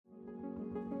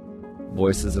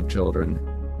Voices of Children.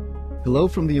 Hello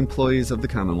from the employees of the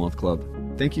Commonwealth Club.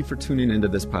 Thank you for tuning into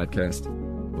this podcast.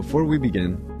 Before we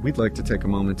begin, we'd like to take a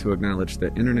moment to acknowledge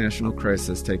the international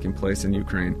crisis taking place in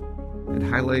Ukraine and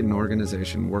highlight an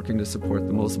organization working to support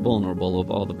the most vulnerable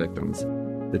of all the victims,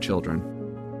 the children.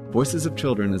 Voices of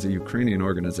Children is a Ukrainian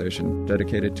organization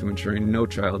dedicated to ensuring no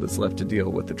child is left to deal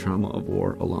with the trauma of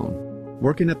war alone.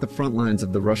 Working at the front lines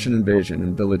of the Russian invasion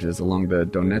in villages along the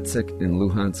Donetsk and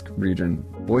Luhansk region,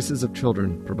 Voices of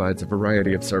Children provides a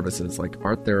variety of services like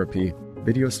art therapy,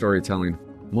 video storytelling,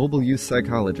 mobile youth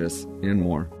psychologists, and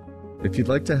more. If you'd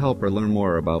like to help or learn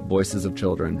more about Voices of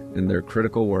Children and their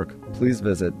critical work, please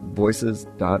visit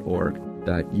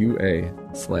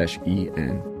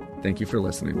voices.org.ua/en. Thank you for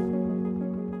listening.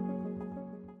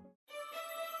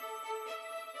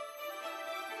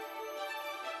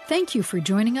 Thank you for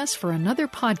joining us for another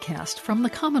podcast from the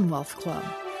Commonwealth Club.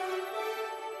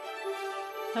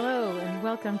 Hello, and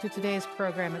welcome to today's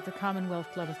program at the Commonwealth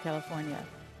Club of California.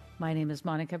 My name is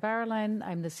Monica Bauerlein.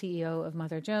 I'm the CEO of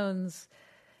Mother Jones.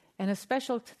 And a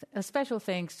special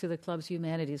thanks to the Club's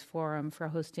Humanities Forum for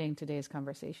hosting today's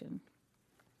conversation.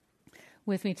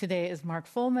 With me today is Mark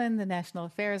Fullman, the National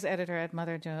Affairs Editor at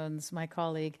Mother Jones, my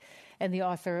colleague, and the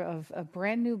author of a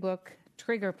brand new book,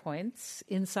 Trigger Points,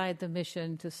 Inside the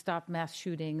Mission to Stop Mass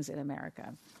Shootings in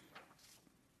America.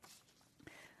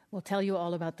 We'll tell you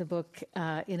all about the book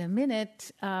in a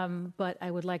minute, but I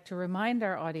would like to remind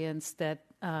our audience that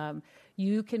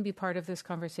you can be part of this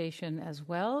conversation as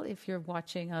well. If you're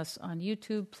watching us on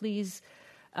YouTube, please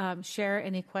share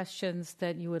any questions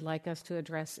that you would like us to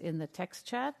address in the text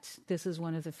chat. This is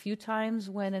one of the few times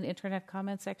when an internet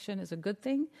comment section is a good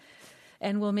thing.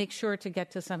 And we'll make sure to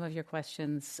get to some of your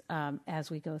questions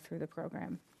as we go through the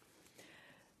program.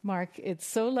 Mark, it's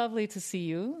so lovely to see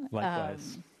you.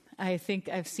 Likewise. I think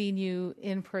I've seen you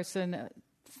in person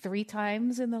 3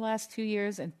 times in the last 2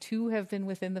 years, and 2 have been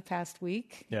within the past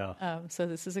week. Yeah. So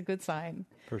this is a good sign.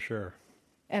 For sure.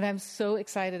 And I'm so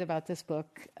excited about this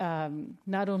book,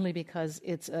 not only because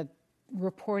it's a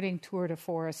reporting tour de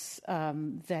force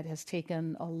that has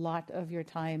taken a lot of your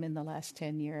time in the last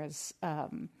 10 years,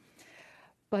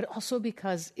 but also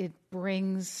because it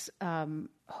brings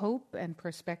hope and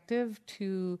perspective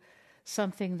to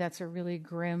something that's a really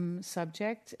grim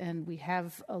subject. And we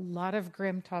have a lot of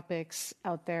grim topics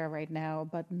out there right now,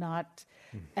 but not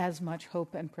as much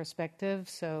hope and perspective.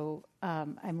 So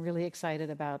I'm really excited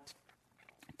about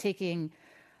taking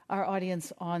our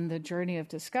audience on the journey of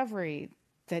discovery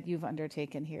that you've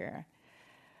undertaken here.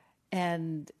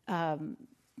 And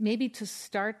maybe to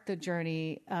start the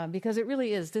journey, because it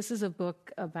really is, this is a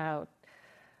book about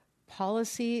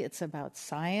policy, it's about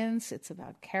science, it's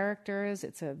about characters,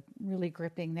 it's a really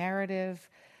gripping narrative,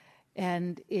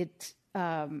 and it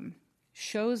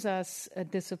shows us a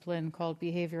discipline called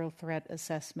behavioral threat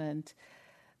assessment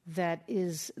that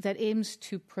aims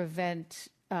to prevent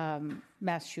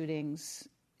mass shootings,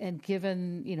 and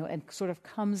and sort of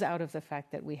comes out of the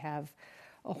fact that we have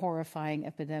a horrifying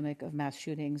epidemic of mass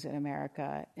shootings in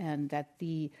America, and that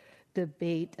the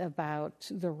debate about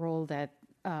the role that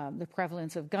the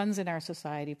prevalence of guns in our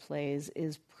society plays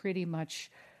is pretty much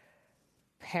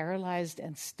paralyzed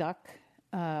and stuck.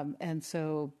 And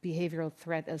so behavioral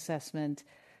threat assessment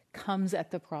comes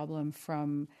at the problem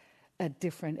from a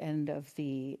different end of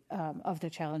the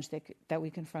challenge that we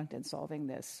confront in solving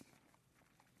this.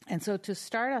 And so to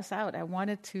start us out, I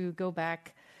wanted to go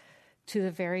back to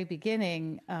the very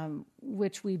beginning,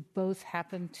 which we both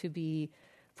happen to be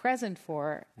present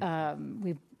for.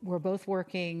 We're both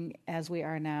working, as we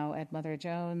are now, at Mother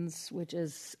Jones, which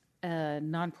is a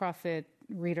nonprofit,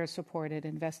 reader-supported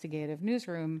investigative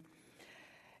newsroom.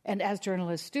 And as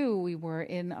journalists do, we were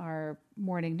in our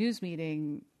morning news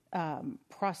meeting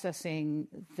processing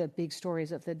the big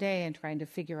stories of the day and trying to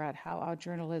figure out how our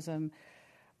journalism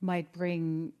might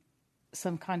bring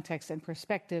some context and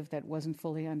perspective that wasn't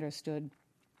fully understood.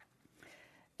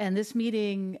 And this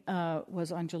meeting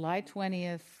was on July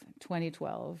 20th,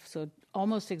 2012, so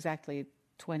almost exactly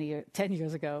 10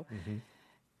 years ago. Mm-hmm.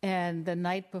 And the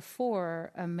night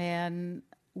before, a man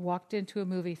walked into a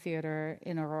movie theater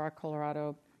in Aurora,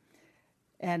 Colorado,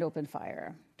 and opened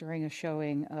fire during a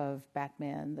showing of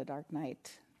Batman: The Dark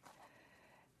Knight.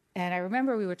 And I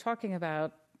remember we were talking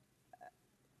about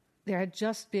there had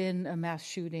just been a mass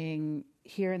shooting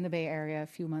here in the Bay Area a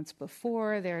few months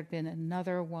before. There had been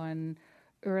another one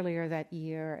earlier that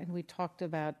year, and we talked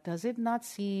about, does it not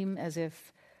seem as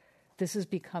if this is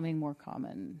becoming more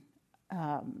common?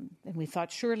 And we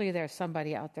thought, surely there's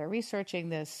somebody out there researching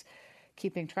this,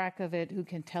 keeping track of it, who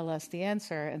can tell us the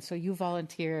answer. And so you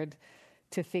volunteered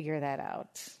to figure that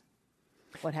out.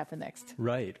 what happened next.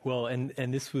 Right. Well, and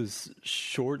this was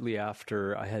shortly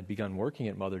after I had begun working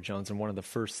at Mother Jones, and one of the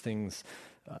first things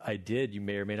I did, you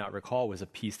may or may not recall, was a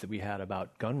piece that we had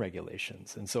about gun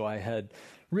regulations. And so I had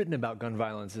written about gun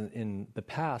violence in the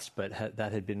past, but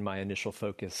that had been my initial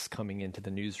focus coming into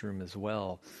the newsroom as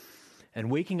well.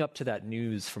 And waking up to that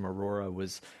news from Aurora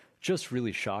was just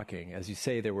really shocking. As you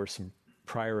say, there were some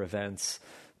prior events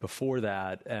before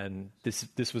that, and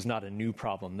this was not a new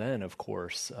problem then, of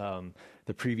course.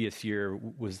 The previous year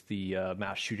was the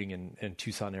mass shooting in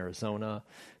Tucson, Arizona,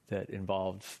 that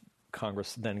involved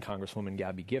then Congresswoman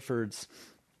Gabby Giffords.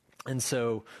 And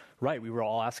so, right, we were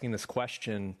all asking this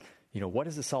question, what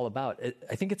is this all about?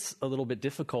 I think it's a little bit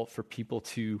difficult for people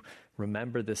to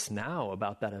remember this now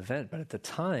about that event, but at the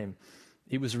time,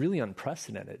 it was really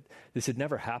unprecedented. This had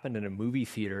never happened in a movie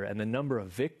theater, and the number of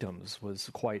victims was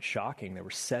quite shocking. There were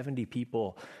 70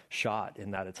 people shot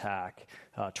in that attack,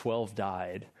 12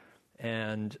 died,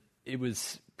 and it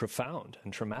was profound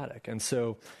and traumatic. And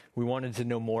so we wanted to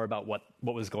know more about what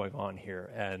was going on here.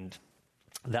 And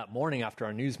that morning after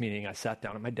our news meeting, I sat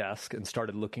down at my desk and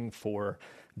started looking for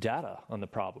data on the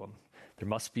problem. There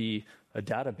must be a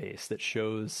database that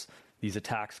shows these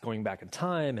attacks going back in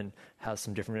time and has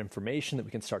some different information that we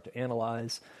can start to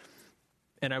analyze.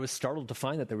 And I was startled to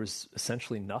find that there was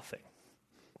essentially nothing.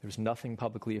 There was nothing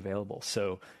publicly available.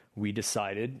 So we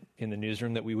decided in the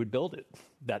newsroom that we would build it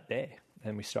that day,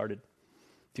 and we started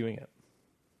doing it.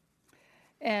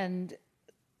 And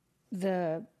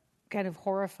the kind of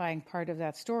horrifying part of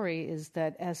that story is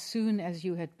that as soon as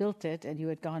you had built it and you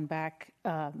had gone back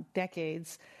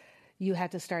decades, you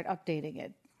had to start updating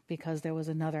it, because there was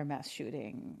another mass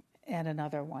shooting and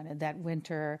another one. And that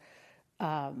winter,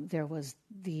 there was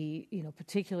the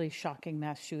particularly shocking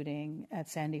mass shooting at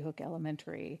Sandy Hook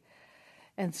Elementary.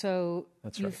 And so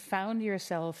you found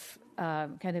yourself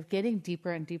kind of getting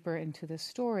deeper and deeper into this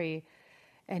story,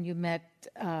 and you met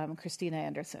Christina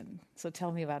Anderson. So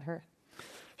tell me about her.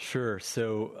 Sure.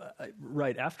 So,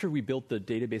 right after we built the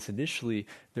database initially,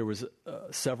 there was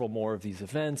several more of these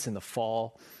events in the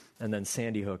fall, and then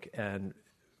Sandy Hook, and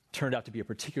turned out to be a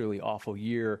particularly awful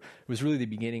year. It was really the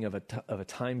beginning of a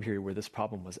time period where this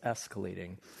problem was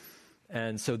escalating.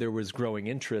 And so there was growing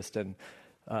interest, and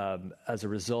as a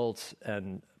result,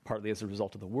 and partly as a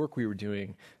result of the work we were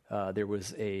doing, there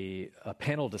was a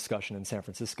panel discussion in San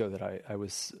Francisco that I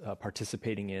was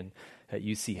participating in at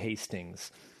UC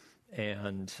Hastings.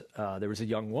 And there was a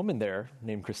young woman there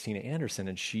named Christina Anderson,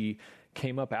 and she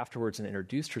came up afterwards and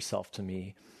introduced herself to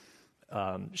me.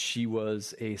 She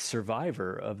was a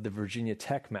survivor of the Virginia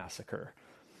Tech massacre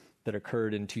that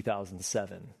occurred in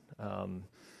 2007.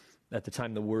 At the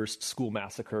time, the worst school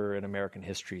massacre in American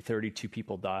history. 32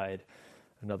 people died.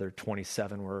 Another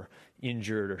 27 were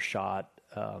injured or shot.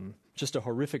 Just a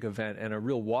horrific event and a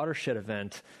real watershed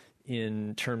event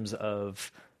in terms of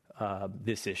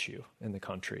this issue in the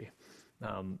country.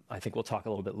 I think we'll talk a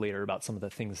little bit later about some of the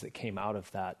things that came out of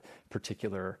that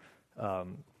particular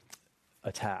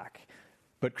attack.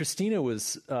 But Christina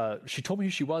she told me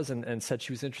who she was and said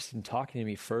she was interested in talking to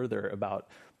me further about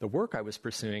the work I was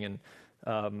pursuing.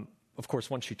 And of course,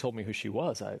 once she told me who she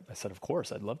was, I said, of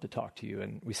course, I'd love to talk to you.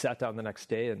 And we sat down the next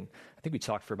day, and I think we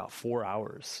talked for about 4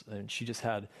 hours. And she just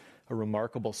had a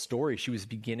remarkable story. She was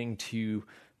beginning to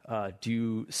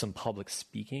do some public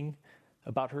speaking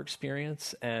about her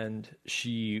experience. And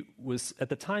she was, at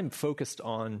the time, focused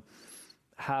on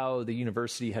how the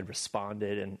university had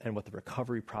responded and what the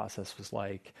recovery process was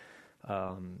like.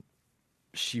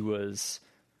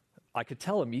 I could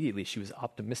tell immediately she was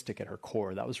optimistic at her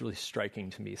core. That was really striking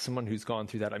to me. Someone who's gone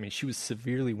through that. I mean, she was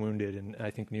severely wounded and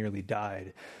I think nearly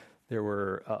died. There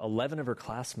were 11 of her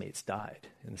classmates died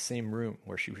in the same room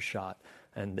where she was shot,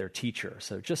 and their teacher.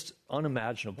 So just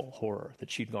unimaginable horror that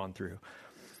she'd gone through.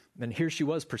 And here she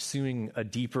was pursuing a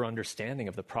deeper understanding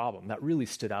of the problem. That really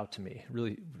stood out to me.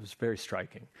 Really, it was very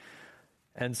striking.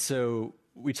 And so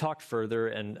we talked further,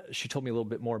 and she told me a little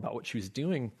bit more about what she was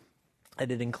doing.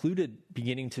 And it included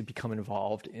beginning to become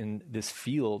involved in this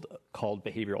field called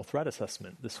behavioral threat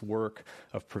assessment, this work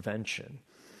of prevention.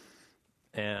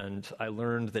 And I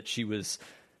learned that she was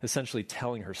essentially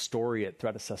telling her story at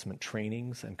threat assessment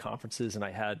trainings and conferences, and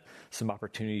I had some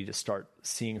opportunity to start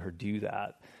seeing her do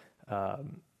that.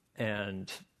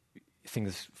 And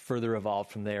things further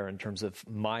evolved from there in terms of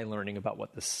my learning about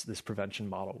what this prevention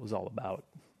model was all about.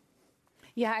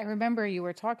 Yeah, I remember you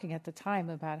were talking at the time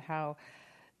about how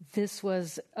this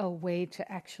was a way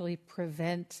to actually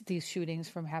prevent these shootings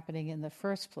from happening in the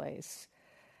first place.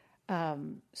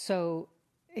 So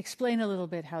explain a little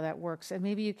bit how that works, and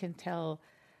maybe you can tell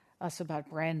us about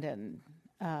Brandon,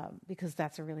 because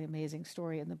that's a really amazing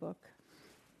story in the book.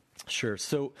 Sure.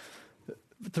 So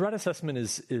threat assessment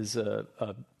is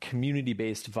a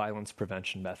community-based violence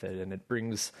prevention method, and it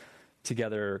brings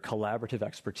together collaborative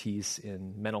expertise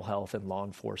in mental health and law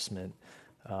enforcement,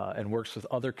 and works with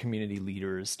other community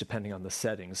leaders depending on the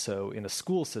setting. So in a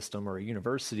school system or a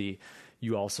university,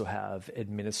 you also have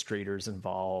administrators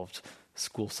involved,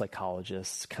 school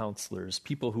psychologists, counselors,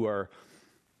 people who are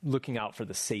looking out for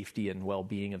the safety and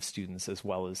well-being of students as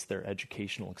well as their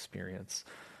educational experience.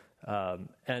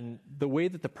 And the way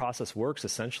that the process works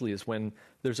essentially is when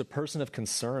there's a person of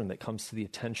concern that comes to the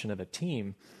attention of a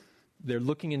team, they're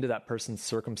looking into that person's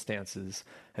circumstances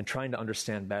and trying to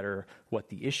understand better what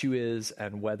the issue is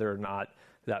and whether or not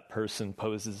that person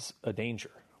poses a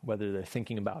danger, whether they're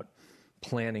thinking about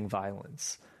planning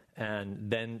violence, and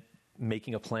then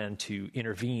making a plan to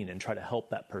intervene and try to help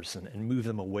that person and move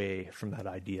them away from that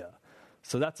idea.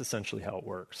 So that's essentially how it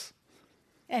works.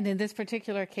 And in this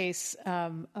particular case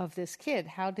of this kid,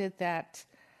 how did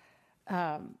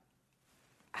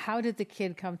the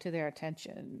kid come to their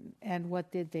attention, and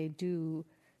what did they do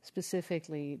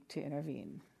specifically to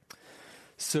intervene?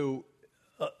 So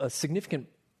a significant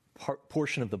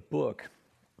portion of the book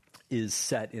is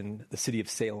set in the city of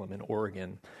Salem in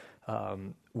Oregon,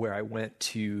 where I went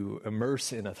to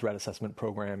immerse in a threat assessment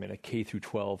program in a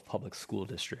K-12 public school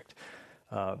district.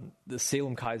 The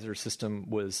Salem-Keizer system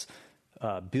was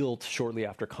built shortly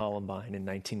after Columbine in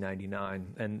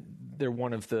 1999, and they're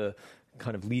one of the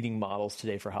kind of leading models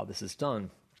today for how this is done.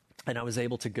 And I was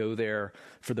able to go there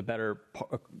for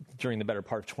during the better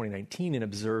part of 2019 and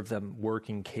observe them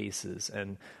working cases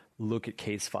and look at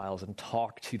case files and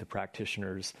talk to the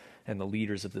practitioners and the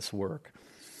leaders of this work.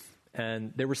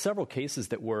 And there were several cases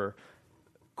that were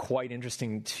quite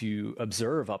interesting to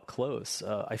observe up close.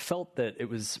 I felt that it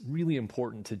was really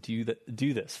important to do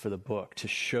this for the book, to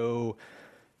show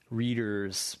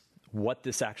readers what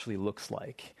this actually looks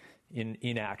like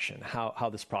in action, how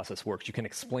this process works. You can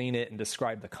explain it and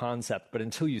describe the concept, but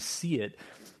until you see it,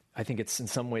 I think it's in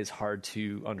some ways hard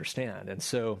to understand. And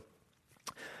so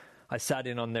I sat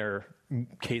in on their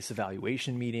case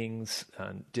evaluation meetings,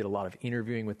 did a lot of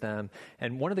interviewing with them.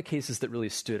 And one of the cases that really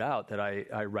stood out that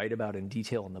I write about in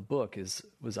detail in the book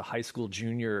was a high school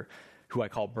junior who I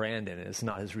call Brandon. It's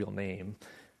not his real name.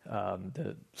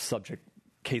 The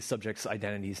case subject's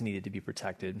identities needed to be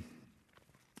protected.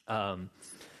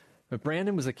 But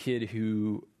Brandon was a kid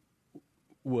who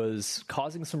was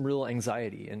causing some real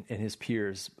anxiety in his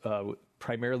peers,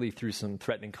 primarily through some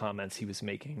threatening comments he was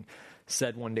making.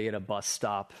 Said one day at a bus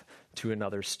stop to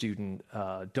another student,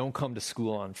 "Don't come to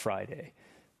school on Friday.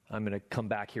 I'm going to come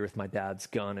back here with my dad's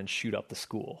gun and shoot up the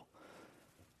school."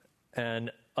 And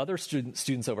other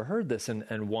students overheard this,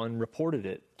 and one reported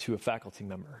it to a faculty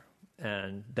member.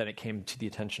 And then it came to the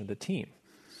attention of the team.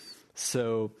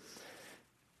 So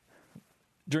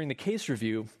during the case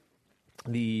review,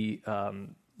 the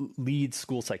lead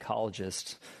school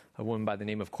psychologist, a woman by the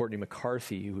name of Courtney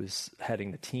McCarthy, who was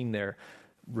heading the team there,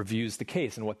 reviews the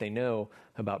case and what they know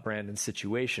about Brandon's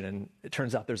situation. And it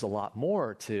turns out there's a lot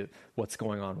more to what's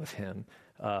going on with him.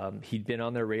 He'd been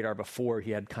on their radar before.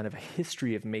 He had kind of a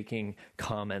history of making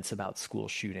comments about school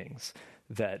shootings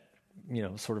that,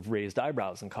 sort of raised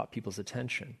eyebrows and caught people's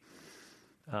attention.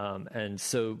 And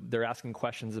so they're asking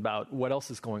questions about what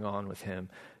else is going on with him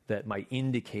that might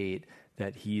indicate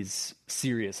that he's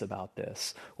serious about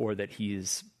this, or that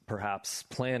he's perhaps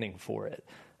planning for it.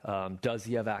 Does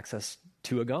he have access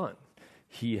to a gun?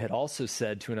 He had also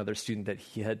said to another student that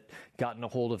he had gotten a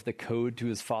hold of the code to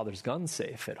his father's gun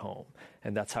safe at home,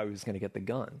 and that's how he was going to get the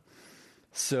gun.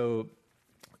 So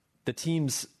the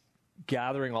team's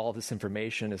gathering all of this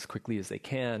information as quickly as they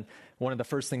can. One of the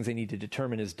first things they need to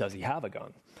determine is, does he have a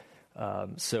gun?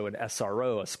 So an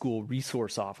SRO, a school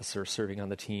resource officer serving on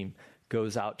the team,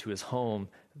 goes out to his home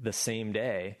the same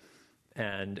day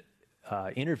and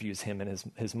interviews him and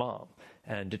his mom,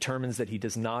 and determines that he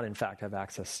does not, in fact, have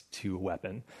access to a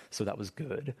weapon. So that was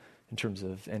good in terms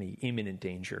of any imminent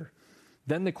danger.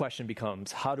 Then the question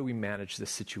becomes, how do we manage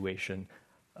this situation?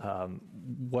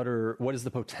 What is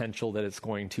the potential that it's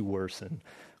going to worsen?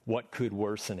 What could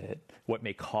worsen it? What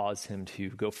may cause him to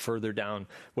go further down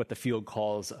what the field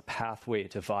calls a pathway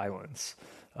to violence?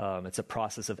 It's a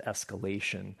process of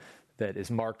escalation that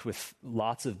is marked with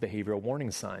lots of behavioral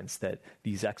warning signs that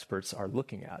these experts are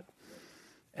looking at.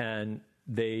 And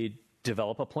they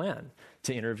develop a plan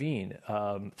to intervene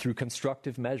through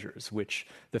constructive measures, which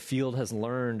the field has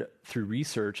learned through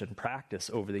research and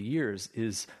practice over the years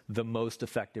is the most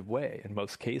effective way in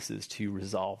most cases to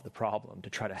resolve the problem, to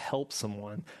try to help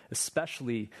someone,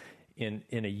 especially in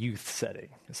a youth setting,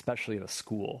 especially in a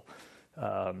school.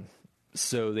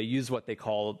 So they use what they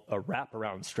call a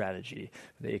wraparound strategy.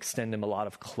 They extend him a lot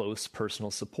of close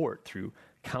personal support through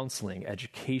counseling,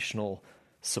 educational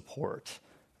support,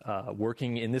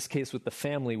 working in this case with the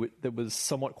family that was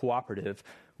somewhat cooperative,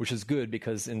 which is good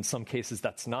because in some cases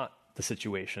that's not the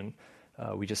situation.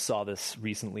 We just saw this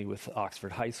recently with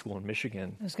Oxford High School in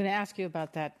Michigan. I was going to ask you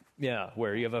about that. Yeah,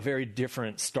 where you have a very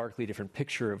different, starkly different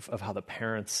picture of how the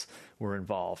parents were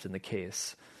involved in the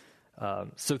case.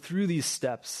 So through these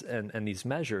steps and these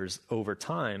measures over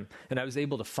time, and I was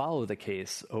able to follow the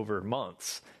case over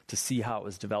months to see how it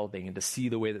was developing and to see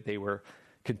the way that they were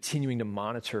continuing to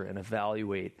monitor and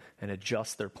evaluate and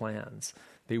adjust their plans.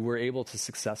 They were able to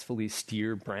successfully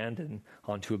steer Brandon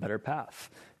onto a better path.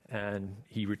 And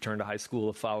he returned to high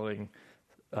school the following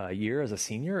year as a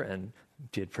senior and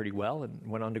did pretty well and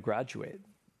went on to graduate.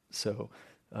 So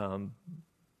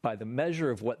by the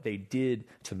measure of what they did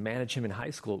to manage him in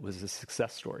high school, it was a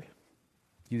success story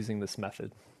using this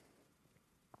method.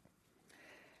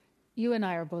 You and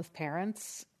I are both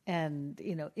parents, and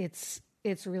it's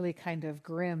really kind of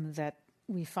grim that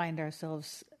we find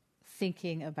ourselves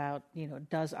thinking about,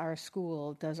 does our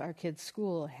kids'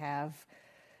 school have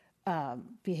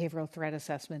behavioral threat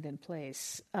assessment in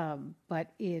place? But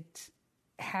it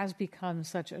has become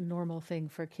such a normal thing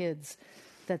for kids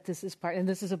that this is part, and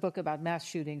this is a book about mass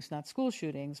shootings, not school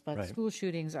shootings, but right. School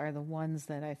shootings are the ones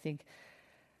that I think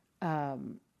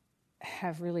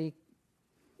have really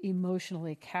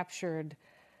emotionally captured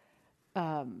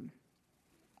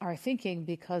our thinking,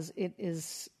 because it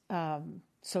is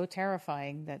so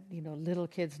terrifying that, little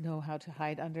kids know how to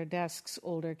hide under desks,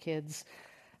 older kids,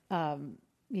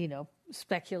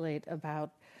 speculate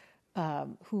about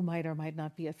who might or might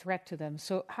not be a threat to them.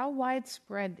 So how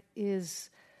widespread is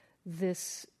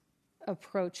this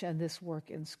approach and this work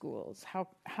in schools?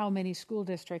 How many school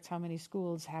districts, how many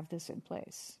schools have this in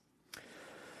place?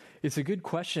 It's a good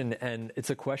question, and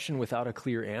it's a question without a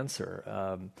clear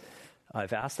answer.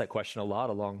 I've asked that question a lot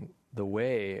along the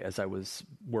way as I was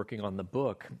working on the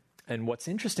book. And what's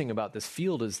interesting about this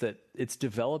field is that it's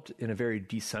developed in a very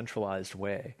decentralized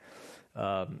way.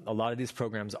 A lot of these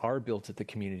programs are built at the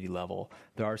community level.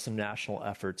 There are some national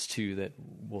efforts, too, that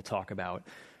we'll talk about.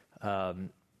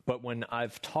 But when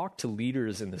I've talked to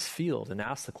leaders in this field and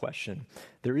asked the question,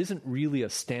 there isn't really a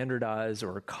standardized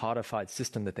or a codified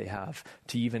system that they have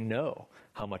to even know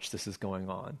how much this is going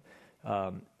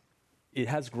on. It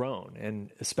has grown,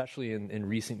 and especially in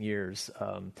recent years,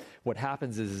 what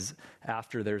happens is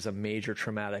after there's a major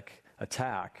traumatic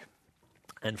attack,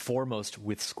 and foremost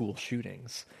with school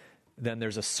shootings, then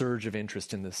there's a surge of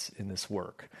interest in this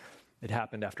work. It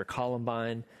happened after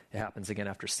Columbine, it happens again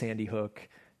after Sandy Hook,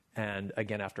 and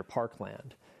again after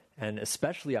Parkland. And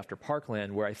especially after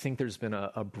Parkland, where I think there's been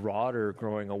a broader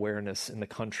growing awareness in the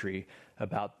country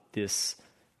about this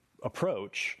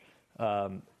approach,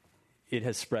 it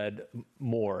has spread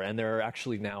more. And there are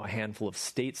actually now a handful of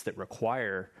states that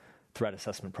require threat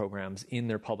assessment programs in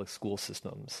their public school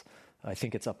systems. I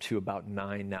think it's up to about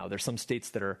 9 now. There's some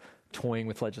states that are toying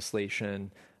with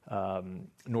legislation.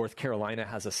 North Carolina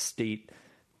has a state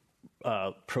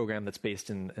program that's based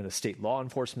in a state law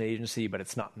enforcement agency, but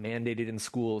it's not mandated in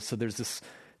schools. So there's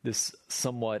this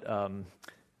somewhat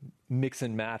mix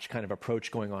and match kind of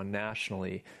approach going on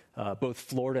nationally. Both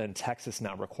Florida and Texas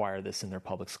now require this in their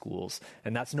public schools.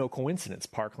 And that's no coincidence.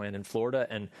 Parkland in Florida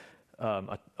and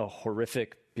a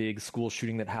horrific big school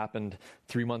shooting that happened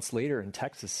 3 months later in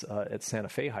Texas at Santa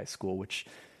Fe High School, which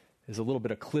is a little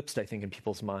bit eclipsed, I think, in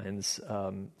people's minds,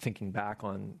 thinking back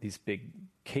on these big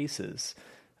cases.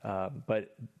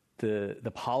 But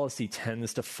the policy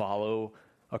tends to follow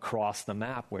across the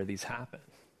map where these happen.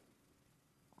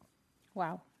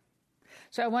 Wow.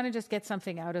 So I want to just get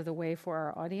something out of the way for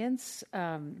our audience,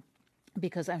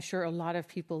 because I'm sure a lot of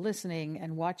people listening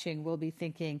and watching will be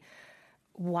thinking,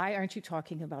 why aren't you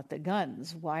talking about the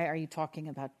guns? Why are you talking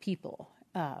about people?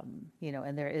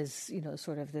 And there is,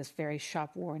 sort of this very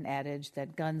shop-worn adage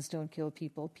that guns don't kill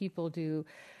people, people do.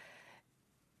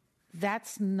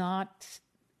 That's not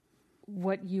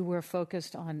what you were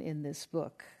focused on in this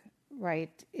book,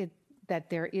 right? That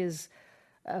there is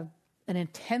an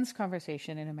intense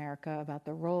conversation in America about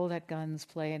the role that guns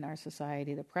play in our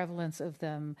society, the prevalence of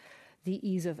them, the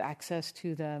ease of access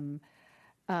to them.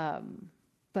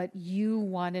 But you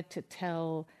wanted to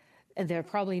tell, and there are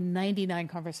probably 99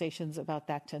 conversations about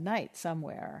that tonight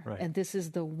somewhere. Right. And this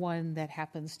is the one that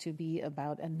happens to be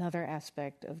about another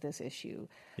aspect of this issue.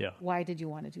 Yeah. Why did you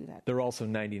want to do that? There are also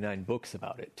 99 books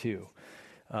about it, too.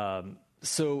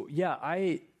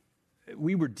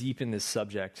 We were deep in this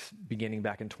subject beginning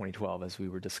back in 2012, as we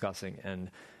were discussing. And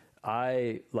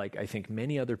I think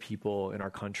many other people in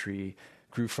our country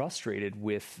grew frustrated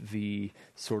with the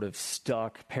sort of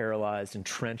stuck, paralyzed,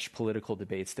 entrenched political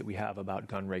debates that we have about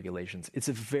gun regulations. It's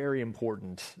a very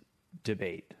important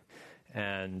debate.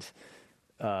 And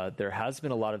there has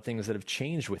been a lot of things that have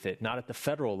changed with it, not at the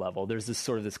federal level. There's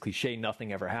this cliche,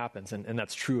 nothing ever happens. And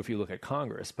that's true if you look at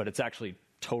Congress, but it's actually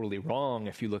totally wrong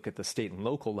if you look at the state and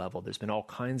local level. There's been all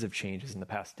kinds of changes in the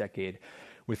past decade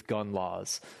with gun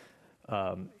laws.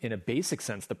 In a basic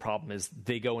sense, the problem is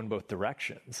they go in both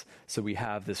directions. So we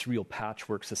have this real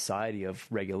patchwork society of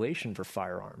regulation for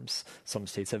firearms. Some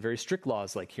states have very strict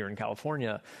laws, like here in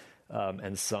California,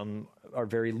 and some are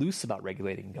very loose about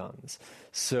regulating guns.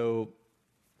 So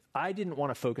I didn't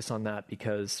want to focus on that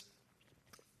because,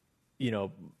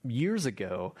 years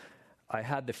ago, I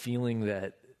had the feeling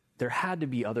that there had to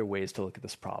be other ways to look at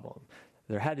this problem.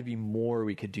 There had to be more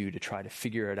we could do to try to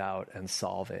figure it out and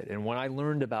solve it. And when I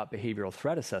learned about behavioral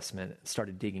threat assessment and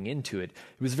started digging into it,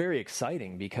 it was very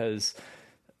exciting because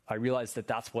I realized that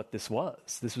that's what this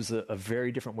was. This was a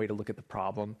very different way to look at the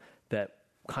problem that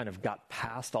kind of got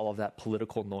past all of that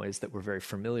political noise that we're very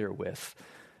familiar with,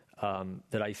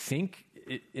 that I think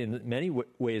in many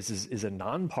ways is a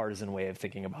nonpartisan way of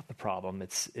thinking about the problem.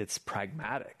 It's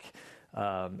pragmatic.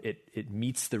 It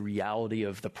meets the reality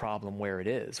of the problem where it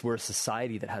is. We're a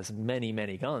society that has many,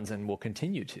 many guns and will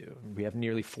continue to. We have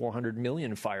nearly 400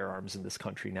 million firearms in this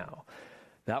country now.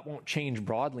 That won't change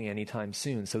broadly anytime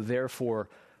soon. So therefore,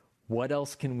 what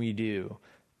else can we do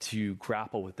to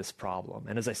grapple with this problem?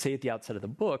 And as I say at the outset of the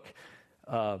book,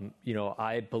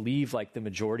 I believe, like the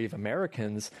majority of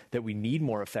Americans, that we need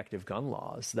more effective gun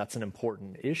laws. That's an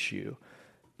important issue,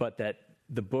 but that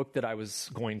the book that I was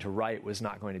going to write was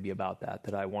not going to be about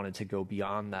that I wanted to go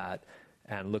beyond that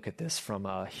and look at this from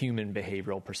a human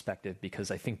behavioral perspective,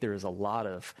 because I think there is a lot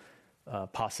of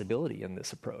possibility in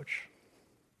this approach.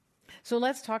 So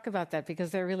let's talk about that,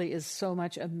 because there really is so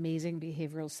much amazing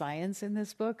behavioral science in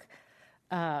this book.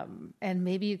 And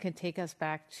maybe you can take us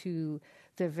back to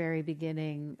the very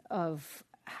beginning of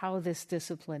how this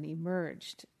discipline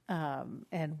emerged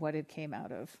and what it came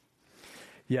out of.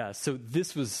 Yeah, so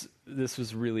this was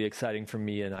really exciting for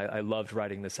me, and I loved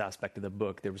writing this aspect of the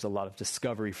book. There was a lot of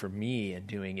discovery for me in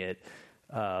doing it,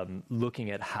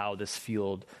 looking at how this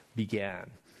field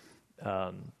began.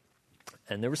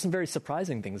 And there were some very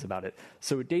surprising things about it.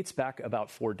 So it dates back about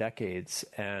 4 decades,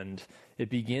 and it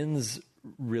begins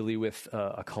really with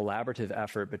a collaborative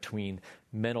effort between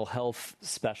mental health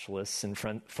specialists in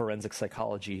forensic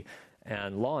psychology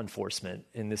and law enforcement,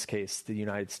 in this case, the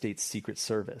United States Secret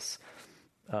Service.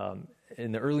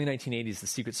 In the early 1980s, the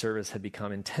Secret Service had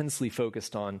become intensely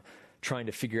focused on trying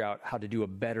to figure out how to do a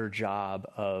better job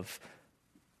of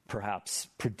perhaps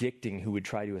predicting who would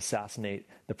try to assassinate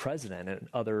the president and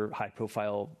other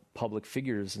high-profile public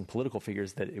figures and political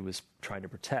figures that it was trying to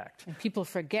protect. And people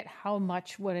forget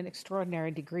what an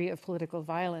extraordinary degree of political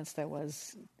violence there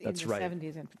was in the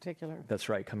 70s in particular. That's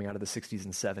right, coming out of the 60s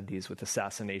and 70s with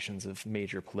assassinations of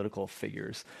major political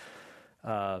figures.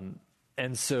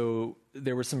 And so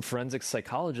there were some forensic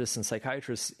psychologists and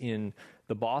psychiatrists in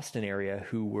the Boston area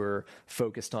who were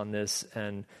focused on this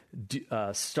and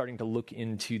starting to look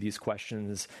into these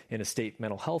questions in a state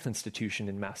mental health institution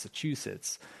in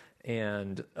Massachusetts.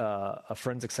 And a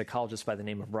forensic psychologist by the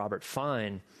name of Robert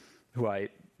Fine,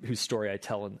 whose story I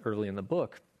tell early in the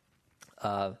book,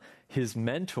 his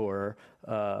mentor,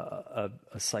 a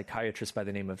psychiatrist by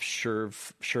the name of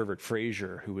Shervert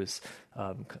Frazier, who was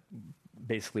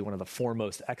basically one of the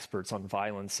foremost experts on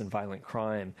violence and violent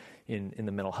crime in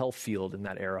the mental health field in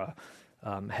that era,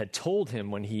 had told him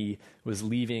when he was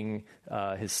leaving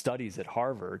his studies at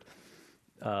Harvard,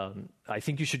 I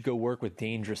think you should go work with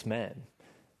dangerous men,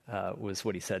 was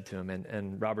what he said to him.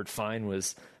 And Robert Fine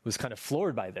was kind of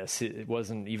floored by this. It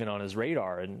wasn't even on his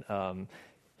radar. And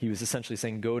he was essentially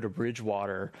saying, go to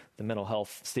Bridgewater, the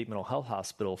state mental health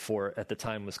hospital at the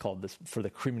time was called for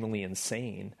the criminally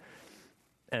insane,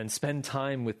 and spend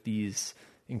time with these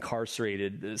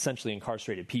essentially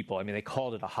incarcerated people. I mean, they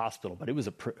called it a hospital, but it was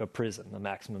a prison, a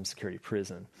maximum security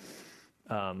prison,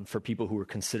 for people who were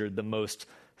considered the most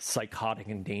psychotic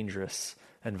and dangerous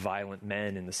and violent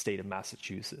men in the state of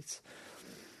Massachusetts.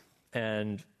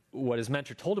 And what his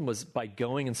mentor told him was, by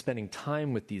going and spending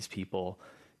time with these people,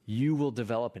 you will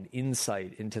develop an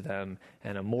insight into them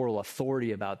and a moral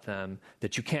authority about them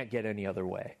that you can't get any other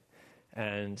way.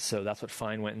 And so that's what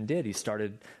Fine went and did. He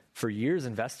started for years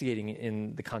investigating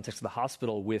in the context of the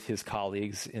hospital with his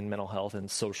colleagues in mental health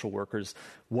and social workers.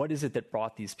 What is it that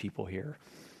brought these people here?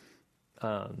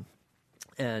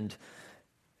 And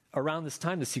around this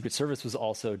time, the Secret Service was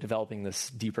also developing this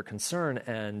deeper concern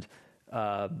and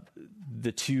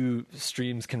the two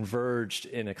streams converged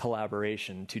in a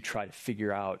collaboration to try to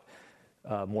figure out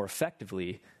more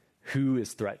effectively who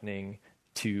is threatening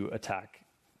to attack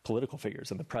political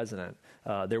figures and the president.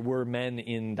 There were men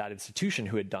in that institution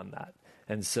who had done that.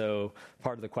 And so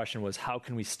part of the question was, how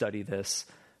can we study this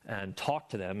and talk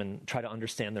to them and try to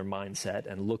understand their mindset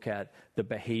and look at the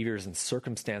behaviors and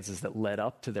circumstances that led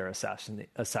up to their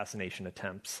assassination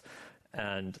attempts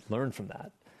and learn from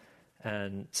that.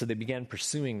 And so they began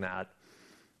pursuing that.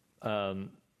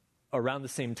 Around the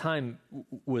same time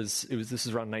this is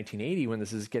around 1980 when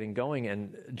this is getting going,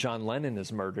 and John Lennon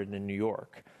is murdered in New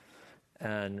York.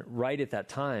 And right at that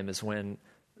time is when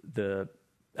the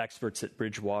experts at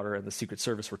Bridgewater and the Secret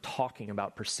Service were talking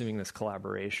about pursuing this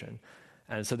collaboration.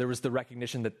 And so there was the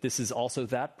recognition that this is also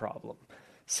that problem,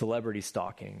 celebrity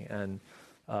stalking. And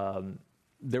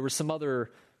there were some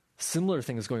other similar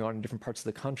things going on in different parts of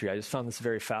the country. I just found this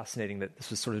very fascinating that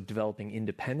this was sort of developing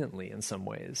independently in some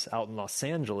ways. Out in Los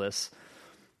Angeles,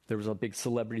 there was a big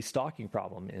celebrity stalking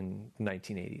problem in the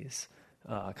 1980s,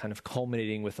 kind of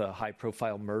culminating with a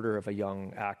high-profile murder of a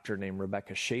young actor named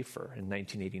Rebecca Schaeffer in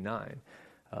 1989.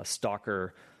 A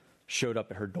stalker showed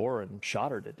up at her door and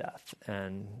shot her to death.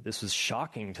 And this was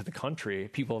shocking to the country.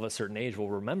 People of a certain age will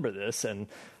remember this. And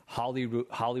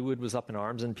Hollywood was up in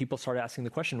arms, and people started asking the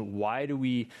question, why do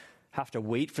we have to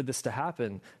wait for this to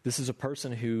happen? This is a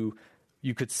person who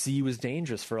you could see was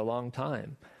dangerous for a long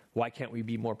time. Why can't we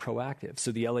be more proactive?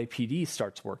 So the LAPD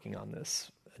starts working on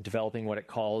this, developing what it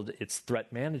called its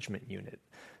threat management unit,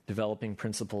 developing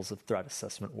principles of threat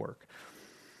assessment work.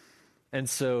 And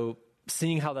so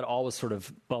seeing how that all was sort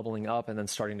of bubbling up and then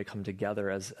starting to come together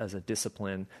as a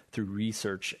discipline through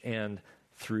research and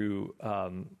through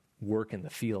work in the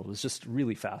field was just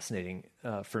really fascinating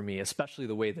for me, especially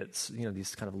the way that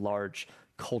these kind of large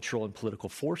cultural and political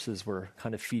forces were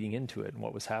kind of feeding into it and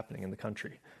what was happening in the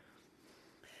country.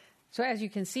 So as you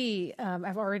can see,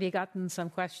 I've already gotten some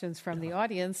questions from the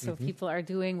audience, so people are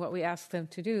doing what we asked them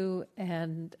to do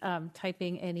and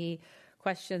typing any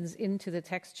questions into the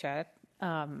text chat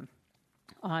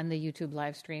on the YouTube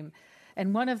live stream.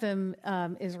 And one of them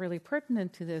is really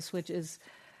pertinent to this, which is,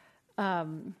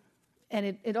 and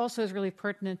it also is really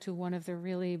pertinent to one of the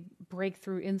really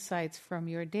breakthrough insights from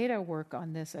your data work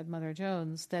on this at Mother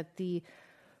Jones, that the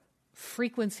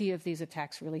frequency of these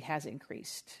attacks really has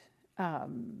increased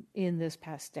in this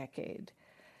past decade.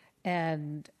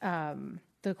 And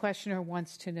the questioner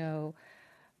wants to know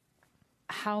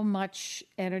how much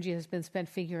energy has been spent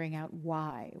figuring out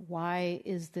why. Why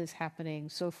is this happening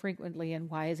so frequently, and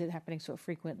why is it happening so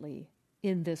frequently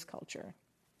in this culture?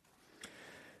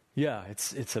 Yeah,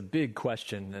 it's a big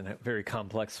question and a very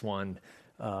complex one.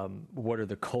 What are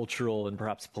the cultural and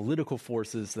perhaps political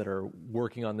forces that are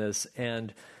working on this,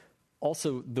 and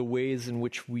also the ways in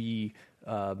which we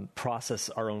process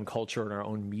our own culture and our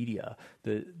own media.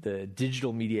 The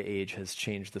digital media age has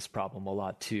changed this problem a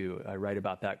lot too. I write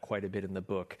about that quite a bit in the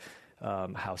book,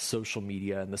 how social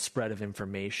media and the spread of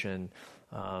information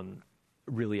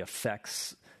really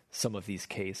affects some of these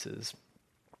cases.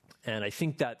 And I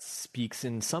think that speaks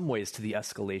in some ways to the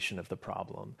escalation of the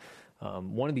problem.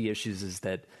 One of the issues is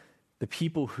that the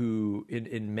people who,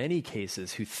 in many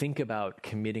cases, who think about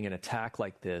committing an attack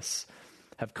like this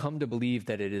have come to believe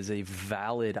that it is a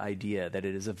valid idea, that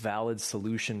it is a valid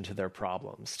solution to their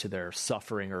problems, to their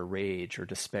suffering or rage or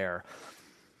despair.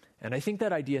 And I think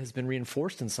that idea has been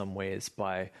reinforced in some ways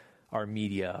by our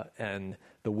media and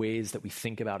the ways that we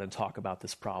think about and talk about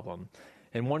this problem.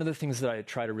 And one of the things that I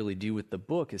try to really do with the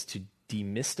book is to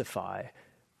demystify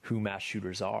who mass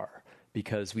shooters are,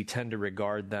 because we tend to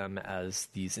regard them as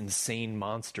these insane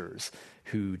monsters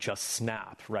who just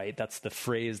snap, right? That's the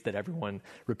phrase that everyone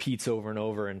repeats over and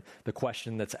over. And the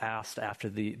question that's asked after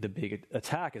the big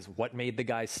attack is, what made the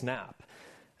guy snap?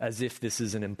 As if this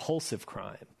is an impulsive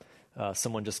crime.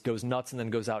 Someone just goes nuts and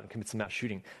then goes out and commits a mass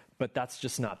shooting. But that's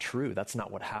just not true. That's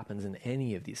not what happens in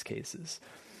any of these cases.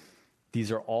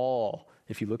 These are all,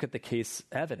 if you look at the case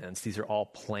evidence, these are all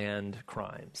planned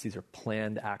crimes. These are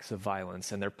planned acts of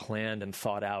violence, and they're planned and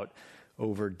thought out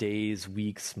over days,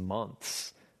 weeks,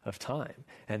 months of time.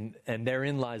 And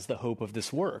therein lies the hope of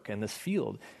this work and this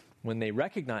field. When they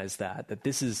recognize that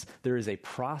there is a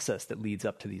process that leads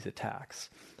up to these attacks,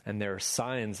 and there are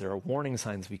signs, there are warning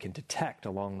signs we can detect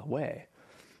along the way.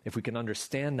 If we can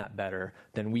understand that better,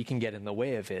 then we can get in the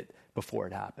way of it before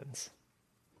it happens.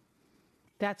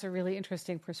 That's a really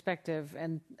interesting perspective.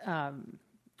 And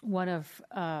one of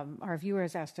our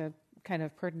viewers asked a kind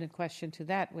of pertinent question to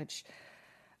that, which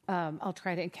I'll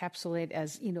try to encapsulate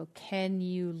as, can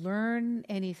you learn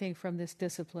anything from this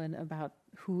discipline about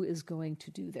who is going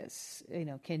to do this?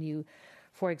 Can you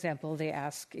for example, they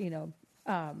ask,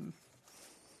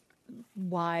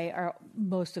 why are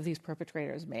most of these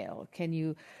perpetrators male? Can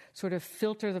you sort of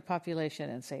filter the population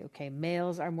and say, okay,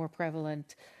 males are more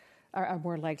prevalent, are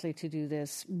more likely to do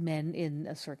this. Men in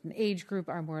a certain age group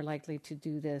are more likely to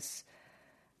do this.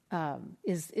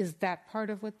 Is that part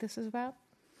of what this is about?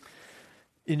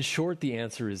 In short, the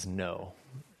answer is no.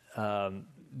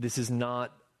 This is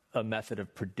not a method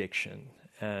of prediction.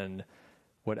 And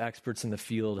what experts in the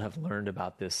field have learned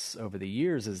about this over the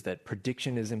years is that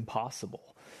prediction is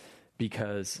impossible.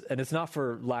 And it's not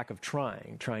for lack of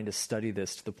trying to study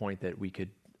this to the point that we could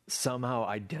somehow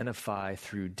identify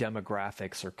through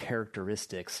demographics or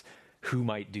characteristics who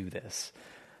might do this.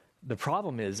 The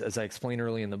problem is, as I explained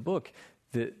early in the book,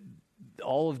 that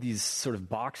all of these sort of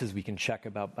boxes we can check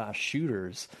about mass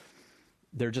shooters,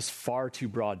 they're just far too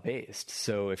broad-based.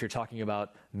 So if you're talking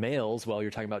about males, well,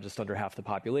 you're talking about just under half the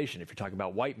population. If you're talking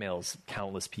about white males,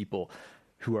 countless people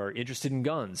who are interested in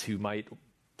guns, who might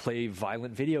play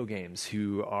violent video games,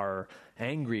 who are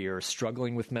angry or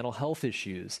struggling with mental health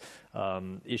issues,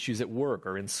 issues at work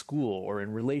or in school or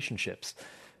in relationships.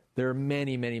 There are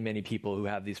many, many, many people who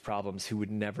have these problems who would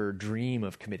never dream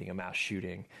of committing a mass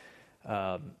shooting.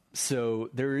 So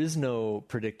there is no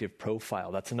predictive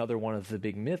profile. That's another one of the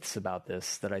big myths about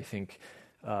this that I think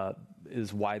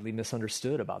is widely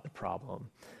misunderstood about the problem.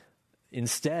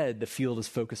 Instead, the field is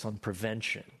focused on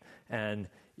prevention. And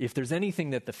if there's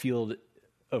anything that the field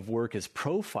of work is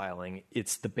profiling,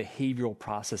 it's the behavioral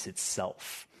process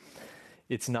itself.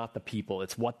 It's not the people.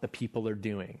 It's what the people are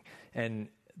doing. And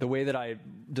the way that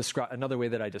another way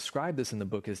that I describe this in the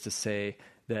book is to say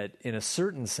that in a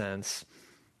certain sense,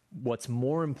 what's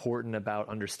more important about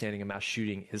understanding a mass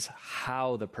shooting is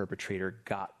how the perpetrator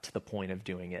got to the point of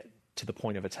doing it, to the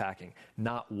point of attacking,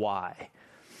 not why.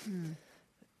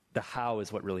 The how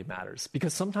is what really matters.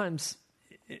 Because sometimes,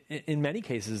 in many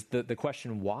cases, the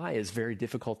question why is very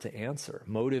difficult to answer.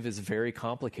 Motive is very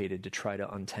complicated to try to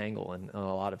untangle in a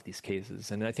lot of these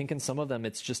cases. And I think in some of them,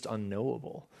 it's just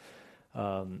unknowable.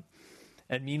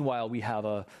 And meanwhile, we have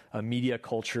a media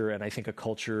culture, and I think a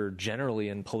culture generally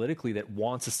and politically that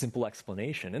wants a simple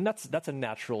explanation. And that's a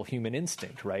natural human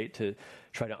instinct, right? To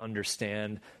try to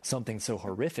understand something so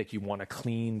horrific, you want a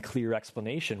clean, clear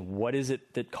explanation. What is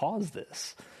it that caused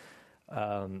this?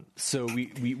 So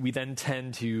we then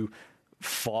tend to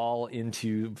fall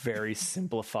into very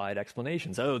simplified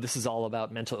explanations. Oh, this is all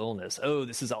about mental illness. Oh,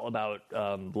 this is all about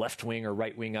left-wing or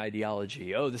right-wing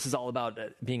ideology. Oh, this is all about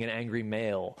being an angry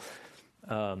male.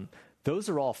 Those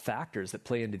are all factors that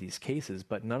play into these cases,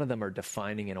 but none of them are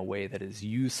defining in a way that is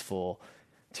useful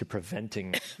to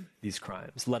preventing these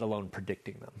crimes, let alone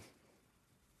predicting them.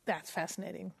 That's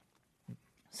fascinating.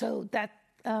 So that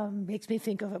makes me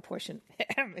think of a portion,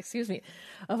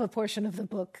 of a portion of the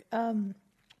book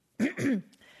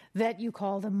that you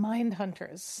call the Mind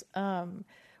Hunters,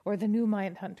 or the New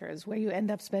Mind Hunters, where you end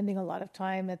up spending a lot of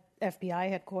time at FBI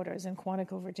headquarters in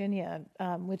Quantico, Virginia,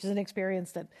 which is an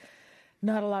experience that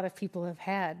not a lot of people have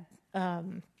had,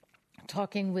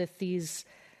 talking with these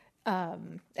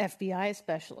FBI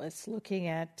specialists, looking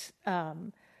at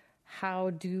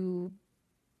how do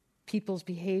people's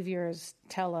behaviors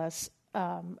tell us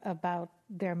about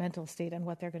their mental state and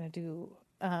what they're going to do.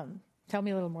 Tell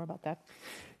me a little more about that.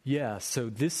 Yeah, so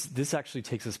this actually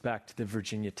takes us back to the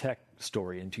Virginia Tech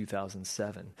story in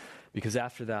 2007, because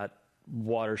after that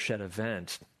watershed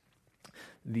event,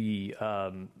 the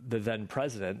then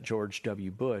president, George W.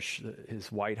 Bush,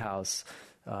 his White House,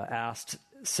 asked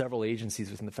several agencies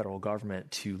within the federal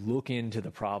government to look into the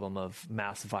problem of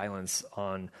mass violence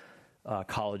on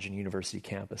college and university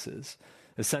campuses.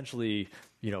 Essentially,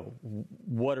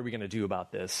 what are we going to do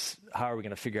about this? How are we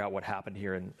going to figure out what happened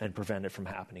here and prevent it from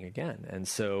happening again? And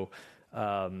so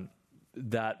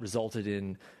that resulted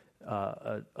in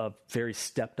a very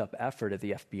stepped-up effort at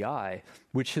the FBI,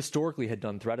 which historically had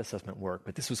done threat assessment work,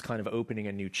 but this was kind of opening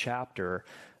a new chapter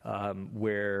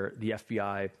where the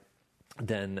FBI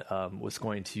then was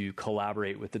going to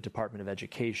collaborate with the Department of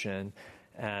Education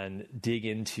and dig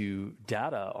into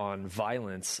data on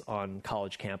violence on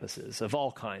college campuses of all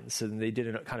kinds. So they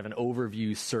did kind of an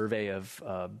overview survey of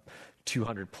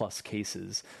 200-plus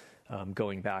cases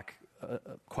going back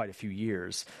quite a few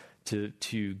years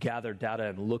to gather data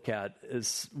and look at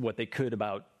what they could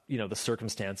about the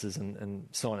circumstances and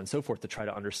so on and so forth to try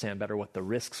to understand better what the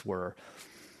risks were.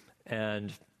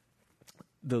 And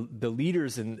the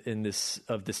leaders in this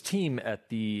team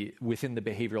within the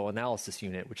behavioral analysis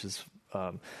unit, which is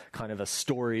kind of a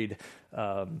storied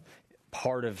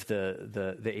part of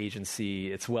the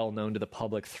agency. It's well known to the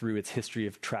public through its history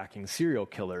of tracking serial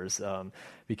killers.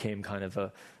 Became kind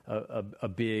of a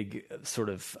big sort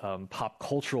of pop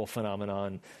cultural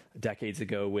phenomenon decades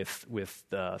ago with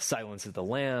Silence of the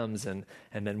Lambs and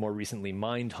then more recently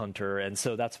Mindhunter. And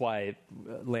so that's why I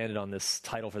landed on this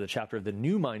title for the chapter of the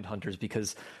new Mindhunters,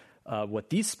 because what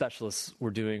these specialists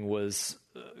were doing was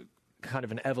kind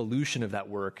of an evolution of that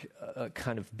work,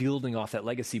 kind of building off that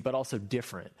legacy, but also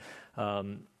different.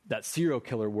 That serial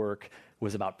killer work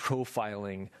was about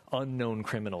profiling unknown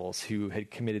criminals who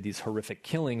had committed these horrific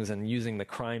killings and using the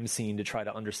crime scene to try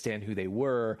to understand who they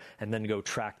were and then go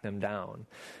track them down.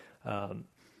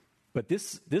 But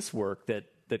this work that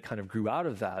kind of grew out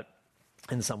of that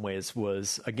in some ways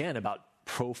was, again, about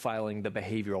profiling the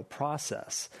behavioral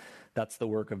process. That's the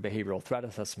work of behavioral threat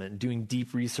assessment, doing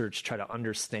deep research to try to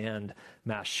understand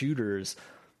mass shooters,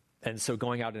 and so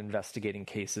going out and investigating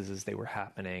cases as they were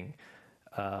happening,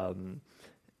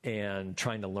 and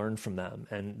trying to learn from them.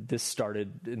 And this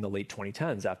started in the late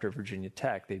 2010s after Virginia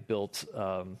Tech. They built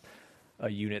a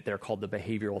unit there called the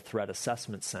Behavioral Threat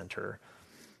Assessment Center.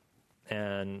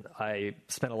 And I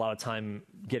spent a lot of time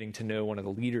getting to know one of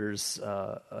the leaders,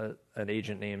 an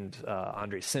agent named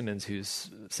Andre Simmons, who's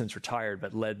since retired,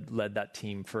 but led that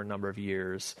team for a number of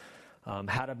years,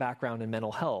 had a background in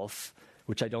mental health,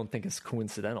 which I don't think is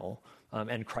coincidental,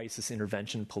 and crisis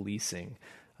intervention policing.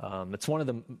 It's one of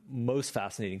the most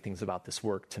fascinating things about this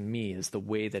work to me is the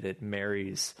way that it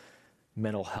marries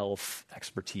mental health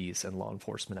expertise and law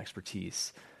enforcement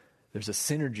expertise. There's a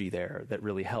synergy there that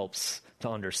really helps to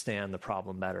understand the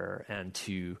problem better and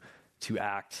to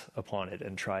act upon it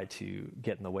and try to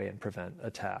get in the way and prevent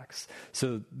attacks.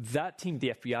 So that team at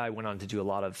the FBI went on to do a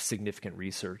lot of significant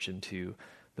research into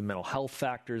the mental health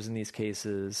factors in these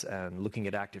cases and looking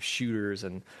at active shooters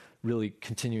and really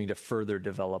continuing to further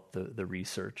develop the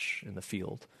research in the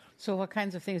field. So what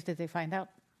kinds of things did they find out?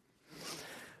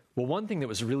 Well, one thing that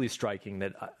was really striking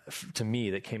that to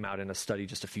me that came out in a study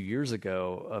just a few years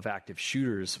ago of active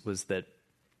shooters was that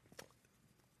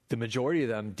the majority of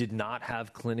them did not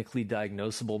have clinically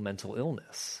diagnosable mental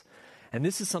illness. And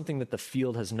this is something that the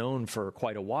field has known for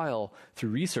quite a while through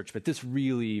research, but this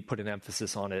really put an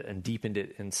emphasis on it and deepened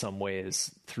it in some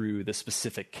ways through the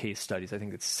specific case studies. I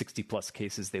think it's 60 plus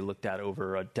cases they looked at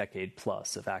over a decade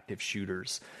plus of active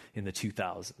shooters in the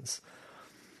 2000s.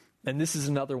 And this is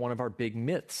another one of our big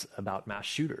myths about mass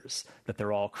shooters, that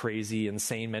they're all crazy,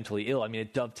 insane, mentally ill. I mean,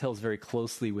 it dovetails very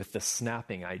closely with the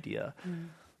snapping idea.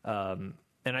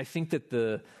 And I think that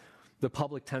the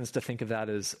public tends to think of that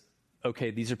as,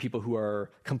 okay, these are people who are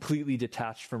completely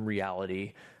detached from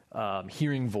reality,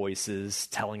 hearing voices,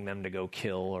 telling them to go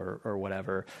kill or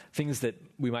whatever, things that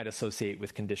we might associate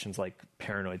with conditions like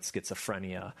paranoid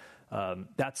schizophrenia.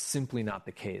 That's simply not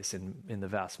the case in the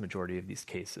vast majority of these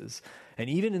cases. And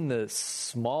even in the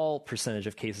small percentage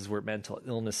of cases where mental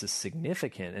illness is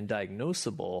significant and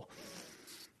diagnosable,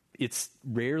 it's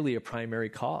rarely a primary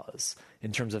cause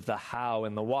in terms of the how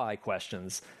and the why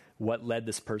questions. What led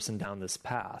this person down this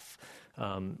path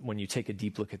when you take a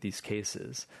deep look at these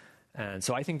cases. And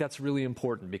so I think that's really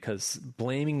important because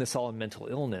blaming this all on mental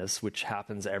illness, which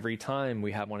happens every time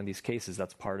we have one of these cases,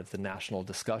 that's part of the national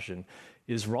discussion,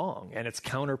 is wrong. And it's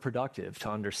counterproductive to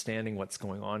understanding what's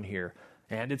going on here.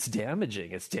 And it's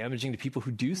damaging. It's damaging to people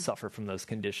who do suffer from those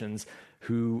conditions,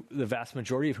 who the vast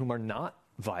majority of whom are not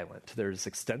violent. There's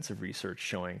extensive research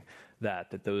showing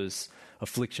that those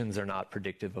afflictions are not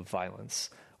predictive of violence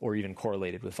or even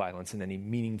correlated with violence in any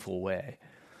meaningful way.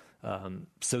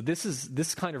 So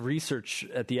this kind of research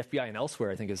at the FBI and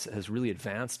elsewhere, I think, has really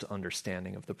advanced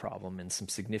understanding of the problem in some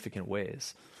significant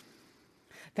ways.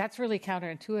 That's really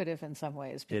counterintuitive in some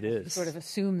ways. It is. You sort of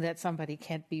assume that somebody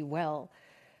can't be well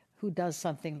who does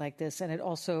something like this. And it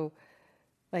also,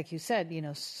 like you said,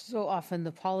 so often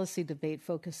the policy debate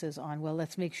focuses on, well,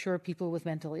 let's make sure people with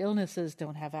mental illnesses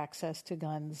don't have access to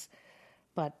guns.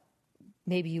 But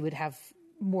maybe you would have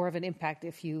more of an impact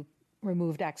if you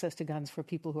removed access to guns for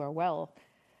people who are well.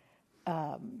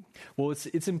 Well,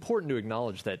 it's important to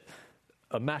acknowledge that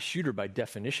a mass shooter, by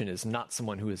definition, is not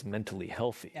someone who is mentally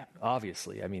healthy,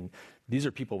 obviously. I mean, these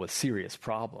are people with serious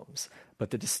problems. But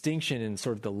the distinction in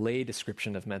sort of the lay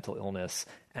description of mental illness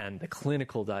and the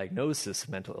clinical diagnosis of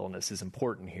mental illness is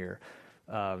important here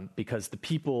because the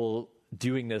people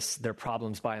doing this, their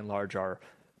problems by and large are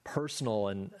personal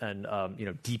and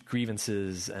deep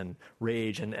grievances and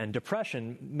rage and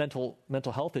depression, mental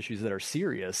health issues that are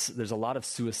serious. There's a lot of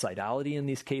suicidality in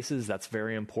these cases. That's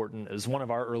very important. It was one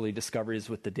of our early discoveries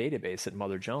with the database at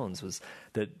Mother Jones was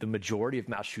that the majority of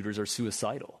mass shooters are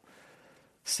suicidal.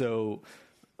 So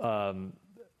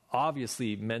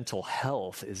obviously mental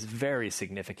health is very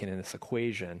significant in this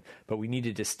equation, but we need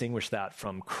to distinguish that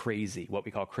from crazy, what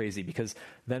we call crazy, because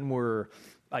then we're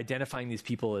identifying these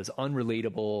people as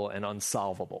unrelatable and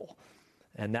unsolvable.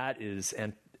 And that is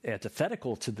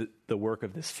antithetical to the work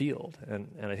of this field. And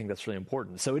I think that's really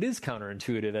important. So it is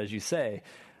counterintuitive, as you say.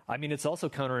 I mean, it's also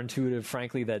counterintuitive,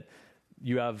 frankly, that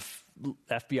you have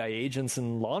FBI agents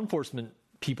and law enforcement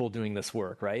people doing this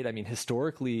work, right? I mean,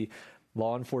 historically,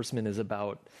 law enforcement is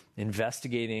about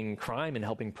investigating crime and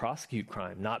helping prosecute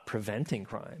crime, not preventing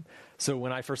crime. So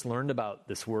when I first learned about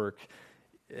this work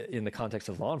in the context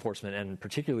of law enforcement, and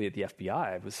particularly at the FBI,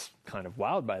 I was kind of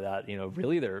wowed by that. You know,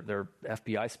 really, they're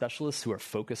FBI specialists who are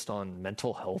focused on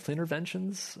mental health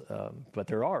interventions, but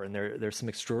there's some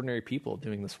extraordinary people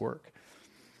doing this work.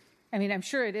 I mean, I'm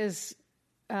sure it is.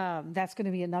 That's going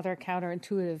to be another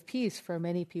counterintuitive piece for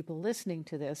many people listening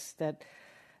to this, that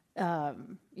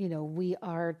we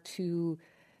are to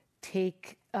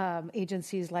take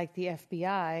agencies like the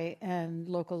FBI and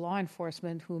local law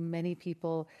enforcement, whom many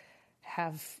people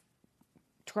have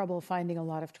trouble finding a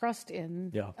lot of trust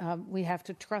in. Yeah. We have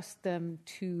to trust them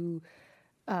to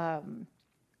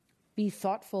be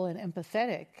thoughtful and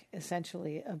empathetic,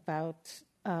 essentially, about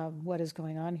what is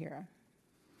going on here.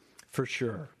 For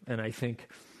sure. And I think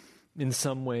in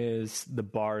some ways the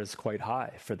bar is quite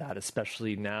high for that,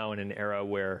 especially now in an era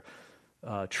where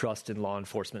trust in law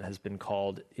enforcement has been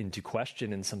called into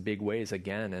question in some big ways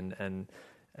again.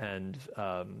 And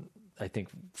I think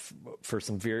for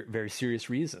some very, very serious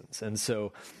reasons. And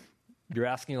so you're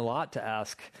asking a lot to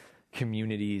ask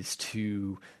communities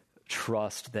to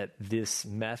trust that this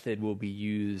method will be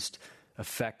used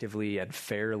effectively and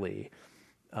fairly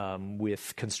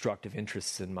with constructive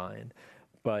interests in mind.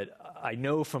 But I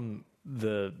know from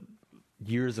the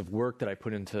years of work that I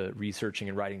put into researching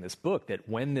and writing this book that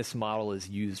when this model is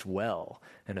used well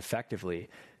and effectively,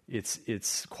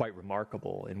 it's quite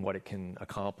remarkable in what it can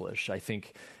accomplish. I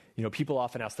think, people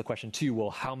often ask the question too,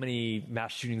 well, how many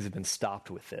mass shootings have been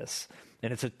stopped with this?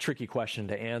 And it's a tricky question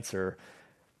to answer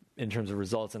in terms of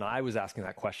results. And I was asking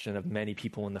that question of many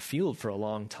people in the field for a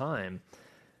long time.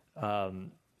 I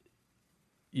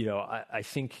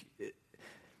think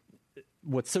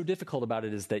what's so difficult about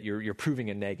it is that you're proving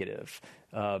a negative.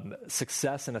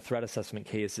 Success in a threat assessment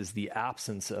case is the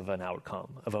absence of an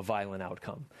outcome, of a violent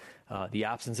outcome, the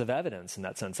absence of evidence in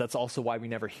that sense. That's also why we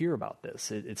never hear about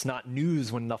this. It's not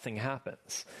news when nothing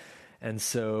happens. And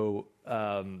so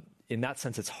in that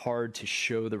sense, it's hard to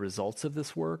show the results of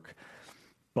this work.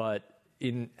 But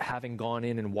in having gone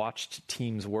in and watched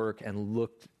teams work and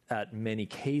looked at many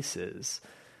cases,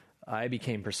 I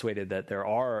became persuaded that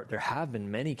there have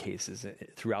been many cases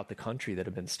throughout the country that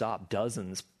have been stopped,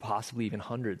 dozens, possibly even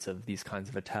hundreds of these kinds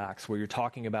of attacks, where you're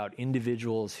talking about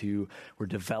individuals who were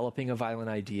developing a violent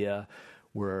idea,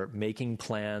 were making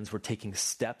plans, were taking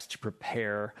steps to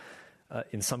prepare,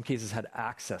 in some cases had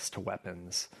access to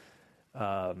weapons.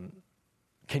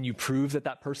 Can you prove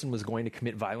that person was going to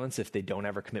commit violence if they don't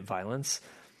ever commit violence?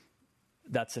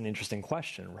 That's an interesting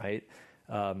question, right?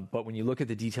 But when you look at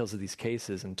the details of these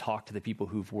cases and talk to the people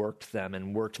who've worked them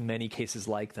and worked many cases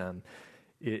like them,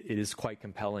 it is quite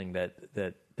compelling that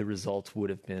the results would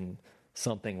have been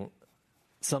some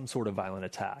sort of violent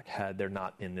attack had there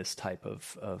not been this type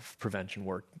of prevention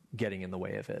work getting in the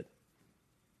way of it.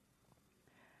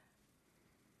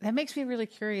 That makes me really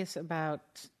curious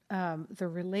about the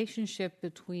relationship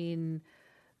between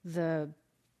the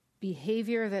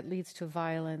behavior that leads to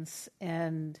violence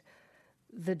and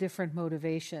the different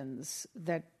motivations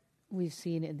that we've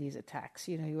seen in these attacks.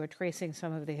 You were tracing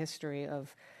some of the history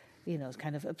of,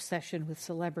 kind of obsession with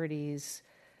celebrities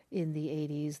in the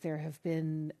 80s. There have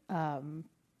been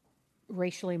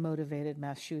racially motivated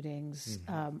mass shootings,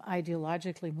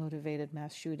 ideologically motivated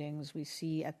mass shootings. We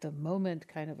see at the moment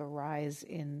kind of a rise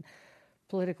in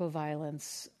political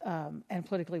violence and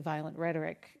politically violent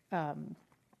rhetoric.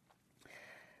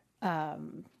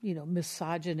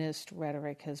 Misogynist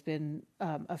rhetoric has been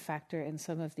a factor in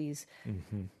some of these.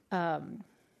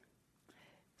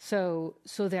 So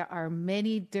there are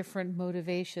many different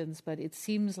motivations, but it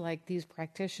seems like these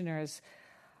practitioners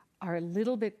are a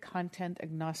little bit content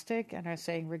agnostic and are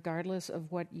saying, regardless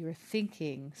of what you're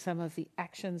thinking, some of the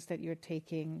actions that you're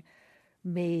taking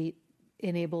may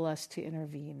enable us to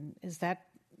intervene. Is that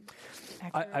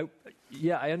accurate?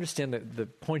 I understand the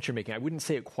point you're making. I wouldn't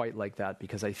say it quite like that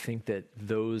because I think that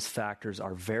those factors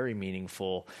are very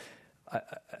meaningful.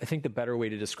 I think the better way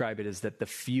to describe it is that the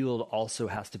field also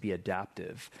has to be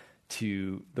adaptive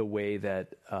to the way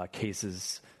that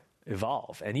cases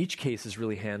evolve. And each case is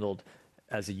really handled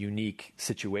as a unique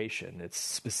situation. It's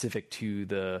specific to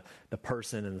the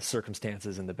person and the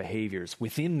circumstances and the behaviors.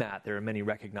 Within that, there are many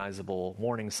recognizable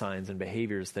warning signs and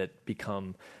behaviors that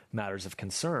become matters of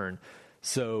concern.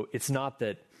 So it's not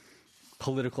that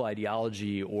political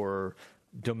ideology or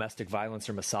domestic violence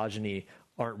or misogyny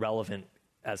aren't relevant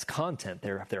as content.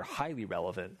 They're highly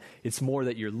relevant. It's more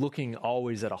that you're looking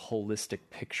always at a holistic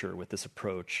picture with this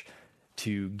approach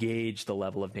to gauge the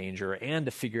level of danger and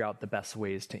to figure out the best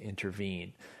ways to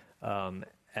intervene. And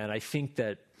I think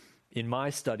that in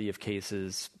my study of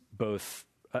cases, both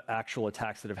actual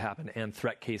attacks that have happened and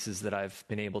threat cases that I've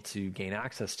been able to gain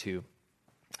access to,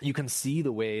 you can see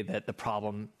the way that the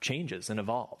problem changes and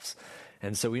evolves.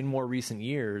 And so in more recent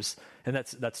years, and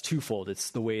that's twofold.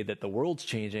 It's the way that the world's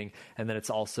changing, and then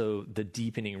it's also the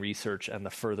deepening research and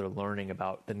the further learning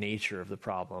about the nature of the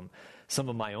problem. Some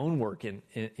of my own work in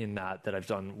that I've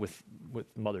done with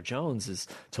Mother Jones is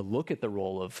to look at the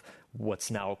role of what's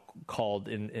now called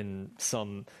in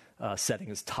some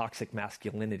settings toxic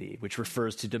masculinity, which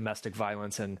refers to domestic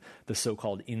violence and the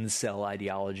so-called incel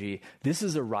ideology. This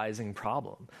is a rising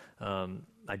problem.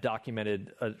 I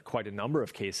documented quite a number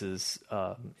of cases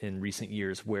in recent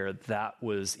years where that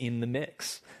was in the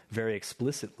mix very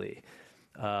explicitly.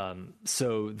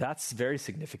 So that's very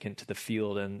significant to the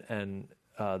field, and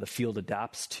the field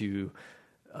adapts to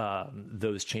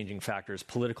those changing factors,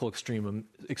 political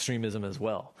extremism as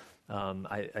well.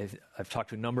 I've talked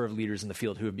to a number of leaders in the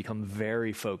field who have become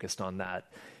very focused on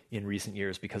that in recent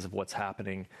years because of what's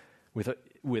happening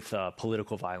with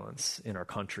political violence in our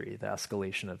country, the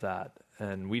escalation of that.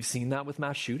 And we've seen that with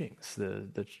mass shootings,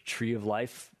 the Tree of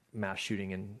Life mass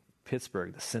shooting in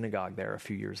Pittsburgh, the synagogue there a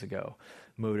few years ago,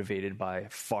 motivated by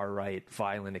far-right,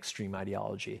 violent, extreme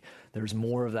ideology. There's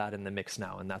more of that in the mix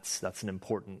now, and that's an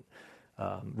important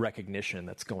recognition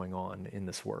that's going on in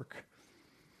this work.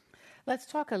 Let's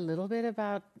talk a little bit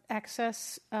about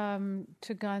access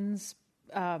to guns.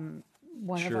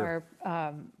 Sure.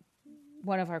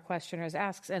 One of our questioners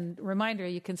asks, and reminder,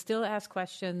 you can still ask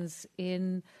questions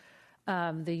in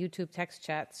the YouTube text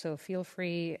chat, so feel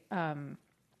free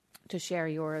to share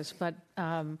yours. But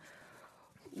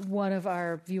one of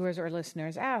our viewers or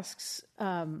listeners asks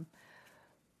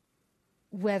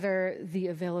whether the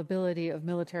availability of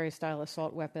military-style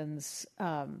assault weapons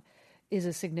is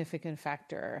a significant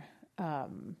factor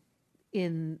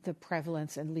in the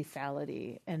prevalence and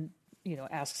lethality, and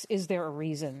asks, is there a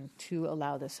reason to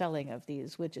allow the selling of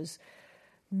these, which is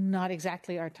not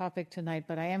exactly our topic tonight,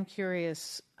 but I am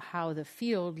curious how the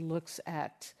field looks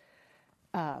at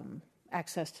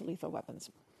access to lethal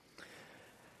weapons.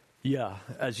 Yeah,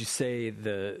 as you say,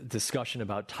 the discussion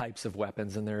about types of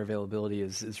weapons and their availability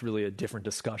is really a different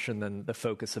discussion than the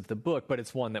focus of the book, but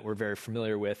it's one that we're very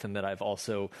familiar with and that I've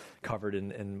also covered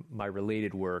in my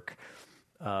related work.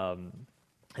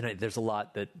 And there's a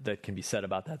lot that can be said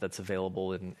about that that's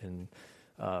available in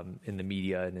the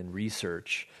media and in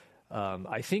research.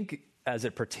 I think as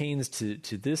it pertains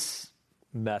to this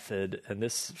method and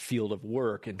this field of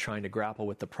work and trying to grapple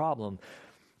with the problem,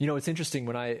 it's interesting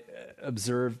when I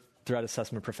observed threat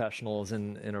assessment professionals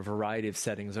in a variety of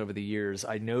settings over the years,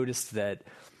 I noticed that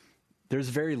there's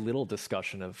very little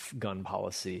discussion of gun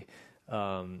policy.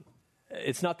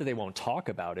 It's not that they won't talk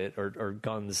about it or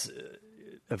guns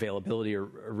availability or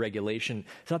regulation.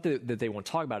 It's not that they won't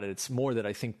talk about it. It's more that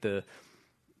I think the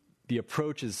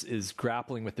approach is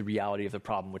grappling with the reality of the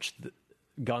problem, which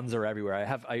guns are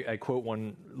everywhere. I quote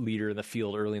one leader in the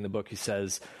field early in the book who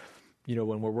says,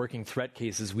 when we're working threat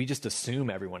cases, we just assume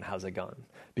everyone has a gun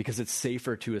because it's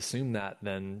safer to assume that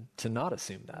than to not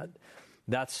assume that.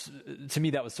 To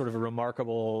me, that was sort of a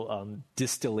remarkable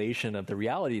distillation of the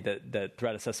reality that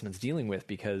threat assessment's dealing with,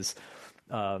 because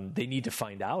they need to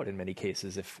find out in many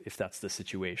cases if that's the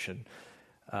situation.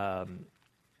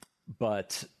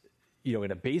 But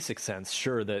in a basic sense,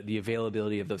 sure, the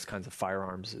availability of those kinds of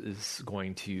firearms is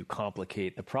going to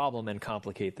complicate the problem and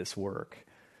complicate this work.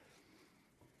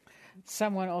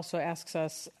 Someone also asks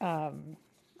us,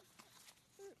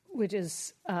 which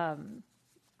is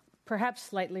perhaps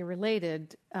slightly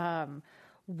related,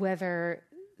 whether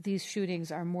these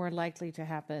shootings are more likely to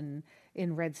happen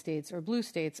in red states or blue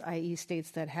states, i.e.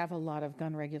 states that have a lot of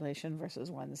gun regulation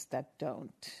versus ones that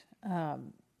don't.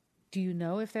 Do you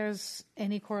know if there's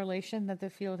any correlation that the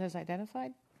field has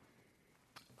identified?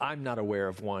 I'm not aware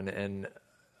of one, and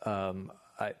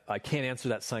I can't answer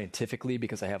that scientifically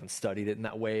because I haven't studied it in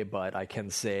that way, but I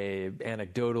can say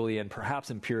anecdotally and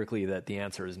perhaps empirically that the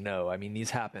answer is no. I mean,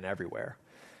 these happen everywhere.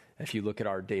 If you look at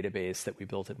our database that we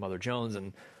built at Mother Jones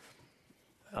and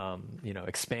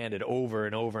expanded over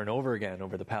and over and over again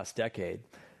over the past decade,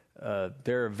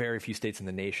 there are very few states in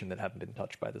the nation that haven't been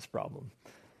touched by this problem.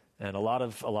 And a lot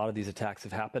of these attacks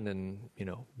have happened in,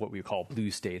 what we call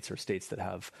blue states, or states that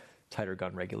have tighter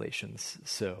gun regulations.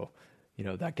 So,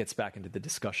 that gets back into the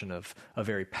discussion of a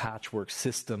very patchwork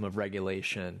system of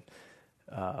regulation.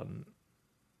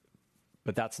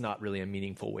 But that's not really a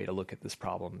meaningful way to look at this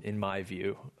problem, in my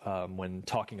view, when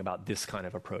talking about this kind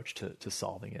of approach to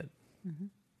solving it. Mm-hmm.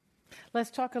 Let's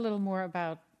talk a little more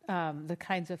about the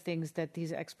kinds of things that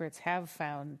these experts have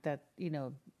found that,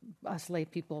 us lay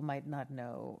people might not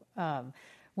know.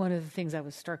 One of the things I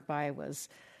was struck by was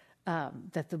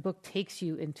that the book takes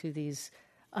you into these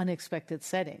unexpected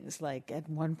settings. Like at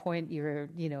one point you're,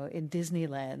 in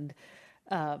Disneyland,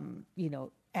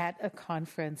 at a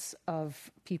conference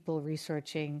of people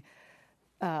researching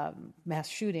mass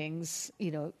shootings,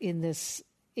 in this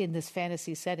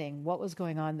fantasy setting. What was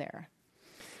going on there?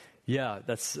 Yeah,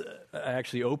 I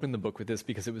actually opened the book with this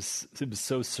because it was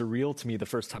so surreal to me the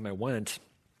first time I went.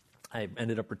 I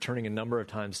ended up returning a number of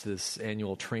times to this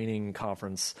annual training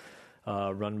conference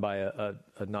run by a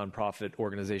nonprofit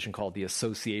organization called the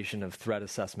Association of Threat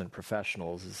Assessment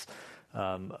Professionals. It's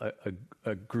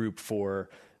a group for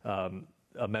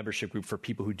a membership group for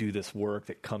people who do this work,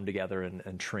 that come together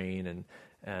and train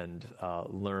and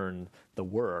learn the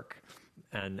work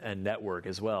and network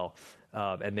as well.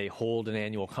 And they hold an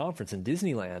annual conference in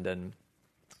Disneyland, and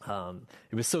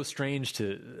it was so strange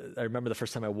I remember the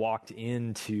first time I walked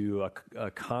into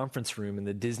a conference room in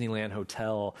the Disneyland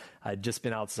hotel. I'd just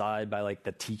been outside by like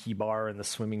the tiki bar and the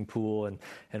swimming pool,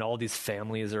 and all these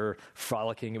families are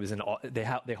frolicking. It was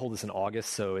they hold this in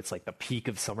August, so it's like the peak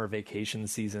of summer vacation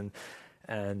season.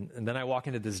 And then I walk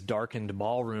into this darkened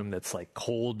ballroom that's like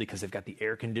cold because they've got the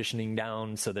air conditioning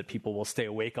down so that people will stay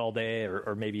awake all day,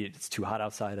 or maybe it's too hot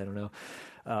outside, I don't know.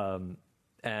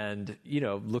 And,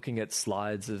 looking at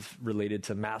slides related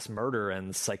to mass murder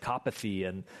and psychopathy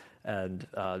and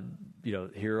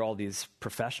here are all these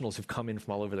professionals who've come in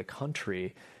from all over the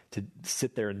country to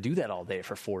sit there and do that all day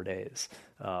for 4 days.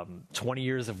 20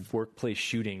 years of workplace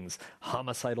shootings,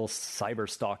 homicidal cyber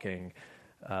stalking,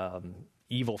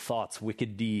 evil thoughts,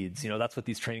 wicked deeds. That's what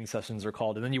these training sessions are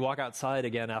called. And then you walk outside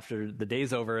again after the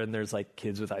day's over, and there's like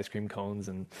kids with ice cream cones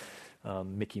and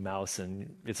Mickey Mouse,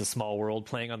 and It's a Small World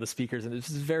playing on the speakers, and it's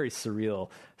just a very surreal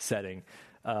setting.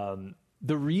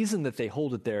 The reason that they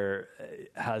hold it there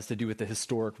has to do with the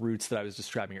historic roots that I was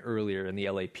describing earlier in the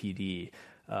LAPD.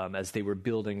 As they were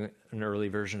building an early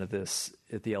version of this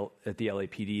at the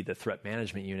LAPD, the Threat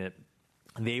Management Unit,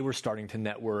 they were starting to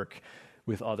network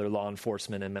with other law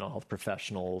enforcement and mental health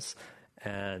professionals.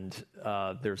 And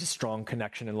there's a strong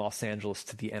connection in Los Angeles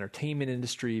to the entertainment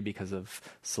industry because of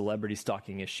celebrity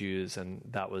stalking issues. And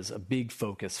that was a big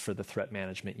focus for the Threat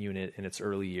Management Unit in its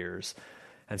early years.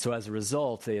 And so as a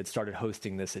result, they had started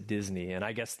hosting this at Disney. And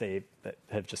I guess they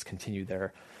have just continued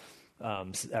there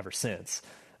ever since.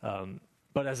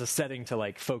 But as a setting to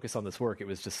like focus on this work, it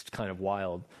was just kind of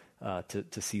wild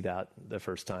to see that the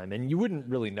first time. And you wouldn't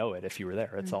really know it if you were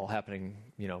there. It's all happening,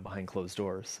 behind closed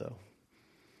doors. So.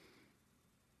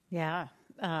 Yeah.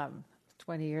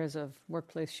 20 years of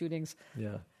workplace shootings.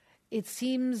 Yeah. It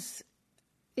seems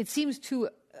too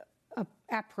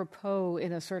apropos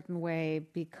in a certain way,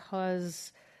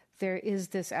 because there is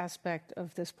this aspect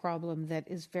of this problem that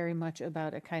is very much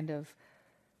about a kind of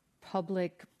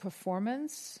public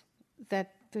performance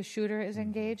that the shooter is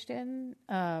engaged in.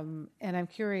 And I'm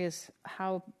curious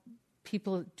how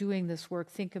people doing this work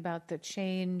think about the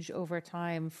change over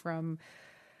time from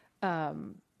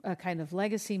a kind of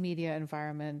legacy media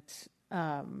environment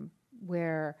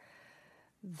where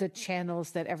the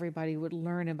channels that everybody would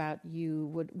learn about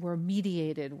you were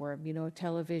mediated, where,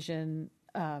 television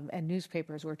and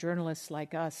newspapers, where journalists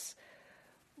like us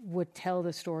would tell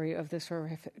the story of this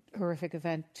horrific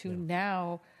event, to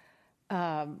now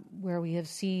where we have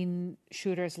seen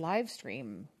shooters live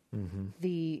stream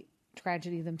the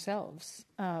tragedy themselves.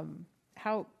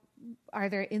 How are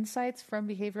there insights from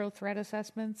behavioral threat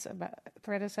assessment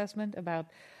about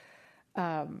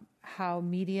how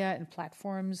media and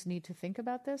platforms need to think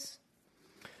about this?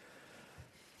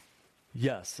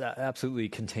 Yes, absolutely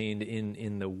contained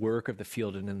in the work of the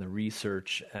field and in the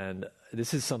research. And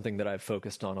this is something that I've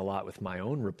focused on a lot with my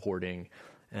own reporting.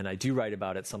 And I do write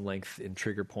about it some length in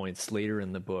Trigger Points later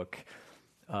in the book.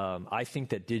 I think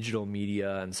that digital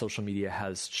media and social media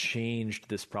has changed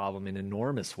this problem in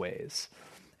enormous ways,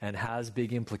 and has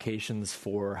big implications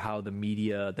for how the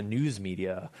news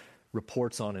media,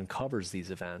 reports on and covers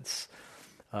these events.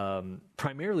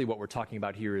 Primarily what we're talking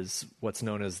about here is what's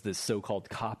known as the so-called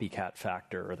copycat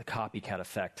factor, or the copycat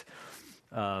effect.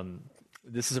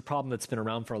 This is a problem that's been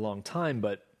around for a long time,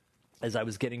 but as I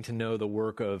was getting to know the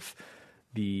work of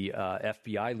the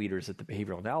FBI leaders at the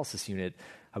Behavioral Analysis Unit,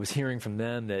 I was hearing from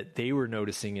them that they were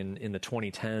noticing in the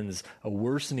 2010s a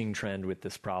worsening trend with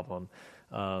this problem,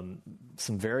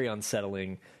 some very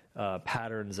unsettling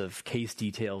patterns of case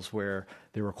details where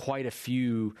there were quite a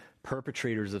few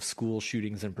perpetrators of school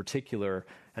shootings in particular,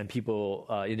 and people,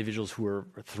 individuals who were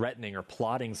threatening or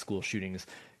plotting school shootings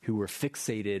who were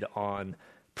fixated on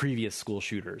previous school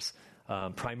shooters,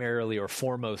 primarily or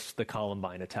foremost the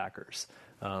Columbine attackers.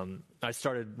 I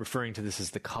started referring to this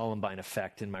as the Columbine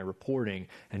effect in my reporting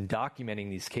and documenting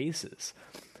these cases.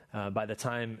 By the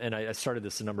time, and I started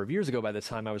this a number of years ago, by the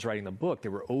time I was writing the book,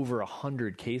 there were over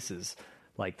 100 cases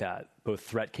like that, both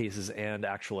threat cases and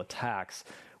actual attacks,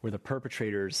 where the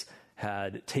perpetrators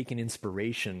had taken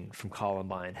inspiration from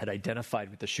Columbine, had identified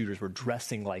what the shooters were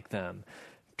dressing like them,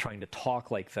 trying to talk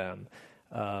like them.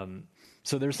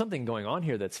 So there's something going on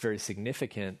here that's very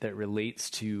significant that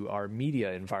relates to our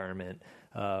media environment.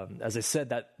 As I said,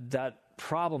 that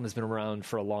problem has been around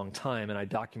for a long time, and I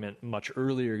document much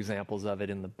earlier examples of it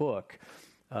in the book.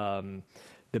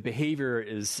 The behavior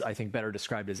is, I think, better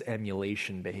described as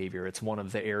emulation behavior. It's one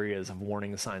of the areas of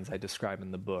warning signs I describe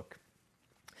in the book.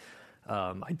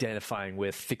 Identifying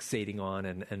with, fixating on,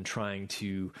 and trying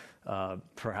to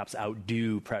perhaps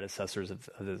outdo predecessors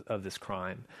of this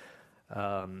crime.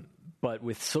 But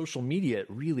with social media, it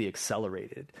really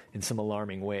accelerated in some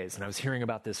alarming ways. And I was hearing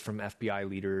about this from FBI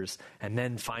leaders and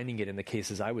then finding it in the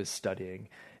cases I was studying.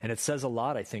 And it says a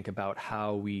lot, I think, about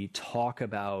how we talk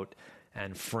about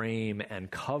and frame and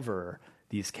cover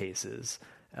these cases.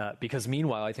 Because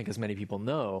meanwhile, I think as many people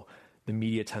know, the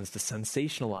media tends to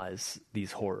sensationalize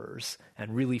these horrors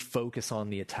and really focus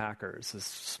on the attackers,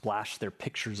 splash their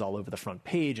pictures all over the front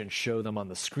page and show them on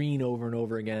the screen over and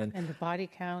over again. And the body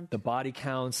count. The body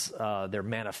counts, their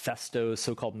manifestos,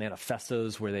 so-called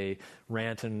manifestos, where they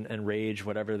rant and rage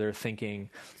whatever they're thinking,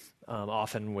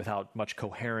 often without much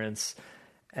coherence.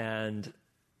 And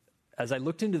as I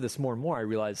looked into this more and more, I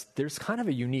realized there's kind of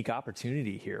a unique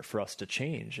opportunity here for us to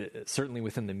change, certainly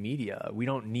within the media. We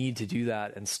don't need to do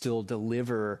that and still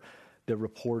deliver the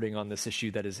reporting on this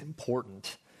issue that is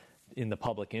important in the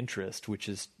public interest, which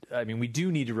is, I mean, we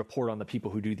do need to report on the people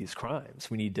who do these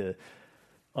crimes. We need to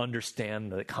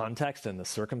understand the context and the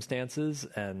circumstances,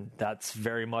 and that's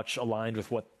very much aligned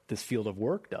with what this field of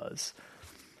work does.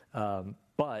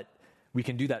 But we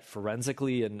can do that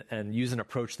forensically and use an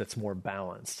approach that's more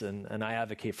balanced. And I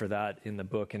advocate for that in the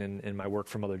book, and in my work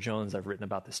for Mother Jones, I've written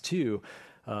about this too.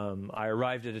 I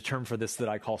arrived at a term for this that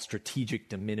I call strategic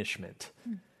diminishment,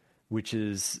 which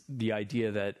is the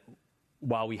idea that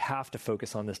while we have to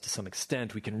focus on this to some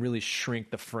extent, we can really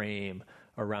shrink the frame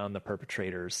around the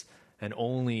perpetrators and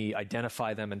only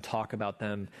identify them and talk about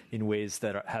them in ways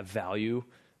that have value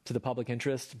to the public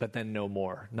interest, but then no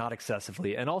more, not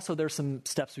excessively. And also there's some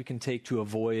steps we can take to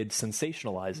avoid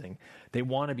sensationalizing. They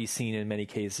want to be seen in many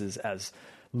cases as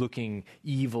looking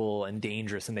evil and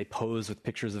dangerous, and they pose with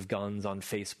pictures of guns on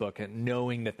Facebook, and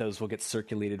knowing that those will get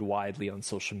circulated widely on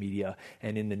social media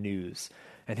and in the news.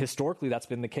 And historically, that's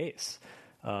been the case.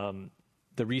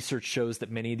 The research shows that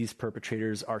many of these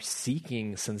perpetrators are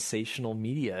seeking sensational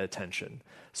media attention.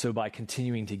 So by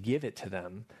continuing to give it to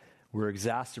them, we're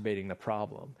exacerbating the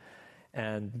problem.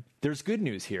 And there's good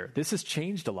news here. This has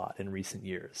changed a lot in recent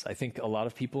years. I think a lot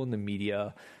of people in the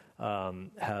media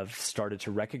have started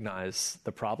to recognize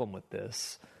the problem with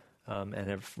this and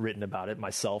have written about it,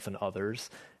 myself and others.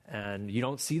 And you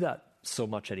don't see that so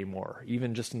much anymore,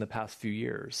 even just in the past few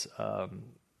years.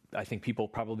 I think people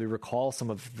probably recall some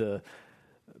of the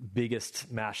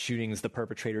biggest mass shootings, the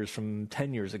perpetrators from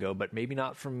 10 years ago, but maybe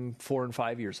not from 4 and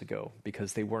 5 years ago,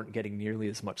 because they weren't getting nearly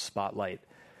as much spotlight,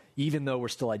 even though we're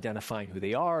still identifying who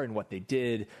they are and what they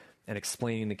did and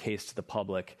explaining the case to the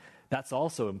public. That's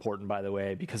also important, by the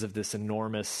way, because of this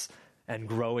enormous and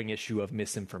growing issue of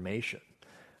misinformation.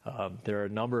 There are a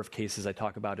number of cases I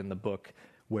talk about in the book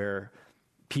where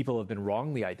people have been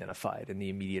wrongly identified in the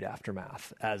immediate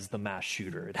aftermath as the mass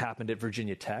shooter. It happened at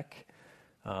Virginia Tech.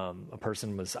 A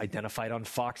person was identified on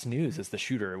Fox News as the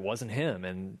shooter. It wasn't him,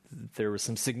 and there was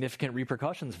some significant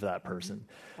repercussions for that person.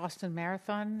 Boston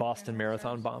Marathon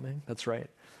bombing, that's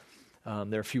right.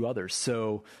 There are a few others.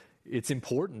 So it's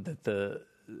important that the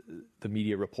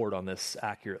media report on this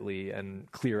accurately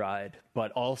and clear-eyed,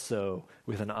 but also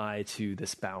with an eye to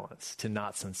this balance, to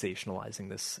not sensationalizing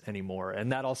this anymore.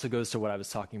 And that also goes to what I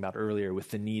was talking about earlier with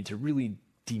the need to really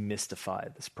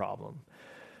demystify this problem.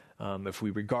 If we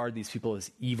regard these people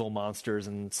as evil monsters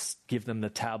and give them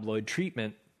the tabloid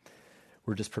treatment,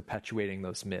 we're just perpetuating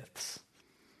those myths.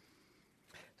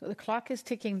 So the clock is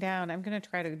ticking down. I'm going to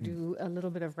try to do a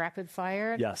little bit of rapid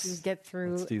fire to get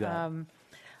through Let's do that.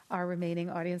 Our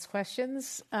remaining audience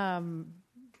questions.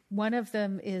 One of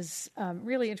them is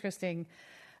really interesting.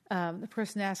 The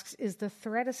person asks, is the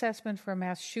threat assessment for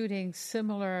mass shooting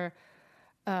similar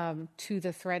to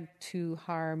the threat to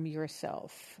harm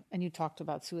yourself? And you talked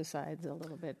about suicides a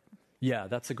little bit. Yeah,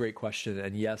 that's a great question.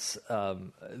 And yes,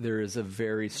 there is a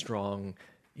very strong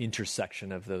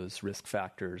intersection of those risk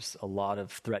factors. A lot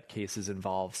of threat cases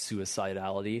involve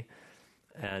suicidality,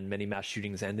 and many mass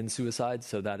shootings end in suicide.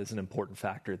 So that is an important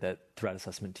factor that threat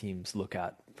assessment teams look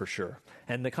at for sure.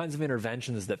 And the kinds of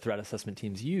interventions that threat assessment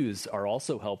teams use are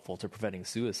also helpful to preventing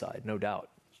suicide, no doubt.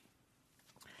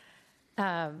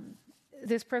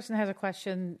 This person has a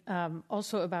question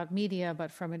also about media,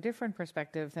 but from a different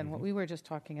perspective than what we were just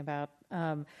talking about.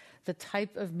 The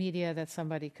type of media that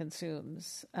somebody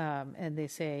consumes. And they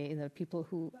say,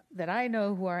 people that I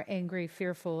know who are angry,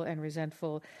 fearful, and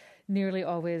resentful nearly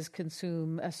always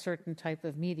consume a certain type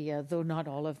of media, though not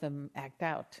all of them act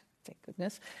out, thank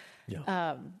goodness.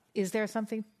 Yeah. Is there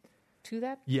something to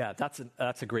that? Yeah, that's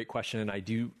a great question, and I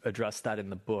do address that in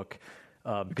the book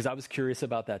because I was curious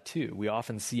about that too. We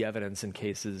often see evidence in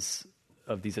cases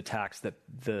of these attacks that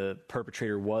the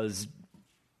perpetrator was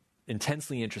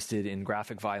intensely interested in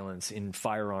graphic violence, in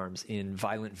firearms, in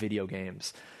violent video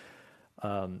games.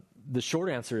 The short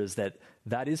answer is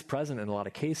that is present in a lot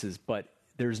of cases, but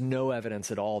there's no evidence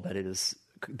at all that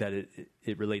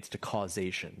it relates to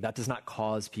causation. That does not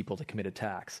cause people to commit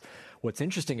attacks. What's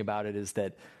interesting about it is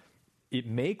that it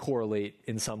may correlate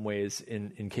in some ways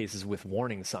in cases with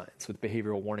warning signs, with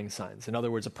behavioral warning signs. In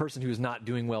other words, a person who's not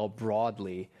doing well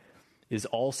broadly is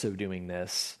also doing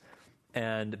this.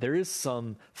 And there is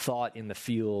some thought in the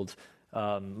field,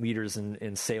 leaders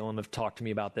in Salem have talked to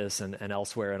me about this and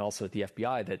elsewhere, and also at the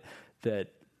FBI, that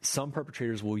some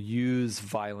perpetrators will use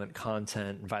violent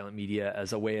content and violent media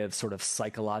as a way of sort of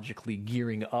psychologically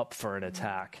gearing up for an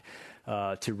attack,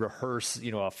 to rehearse,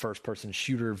 a first-person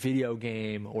shooter video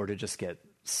game, or to just get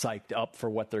psyched up for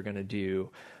what they're going to do.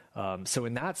 So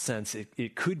in that sense,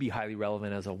 it could be highly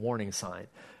relevant as a warning sign,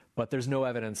 but there's no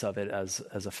evidence of it as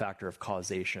a factor of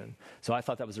causation. So I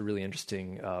thought that was a really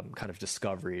interesting kind of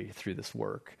discovery through this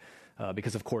work.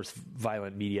 Because, of course,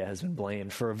 violent media has been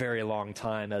blamed for a very long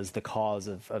time as the cause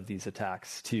of these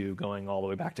attacks, too, going all the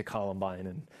way back to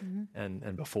Columbine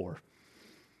and before.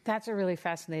 That's a really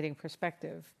fascinating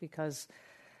perspective, because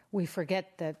we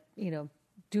forget that,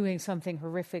 doing something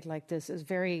horrific like this is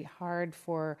very hard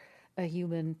for a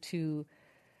human to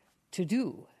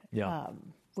do. Yeah.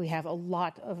 We have a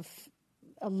lot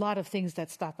of things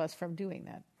that stop us from doing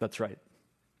that. That's right.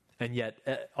 And yet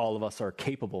all of us are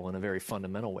capable in a very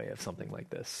fundamental way of something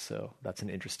like this. So that's an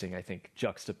interesting, I think,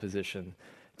 juxtaposition,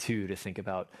 too, to think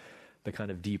about the kind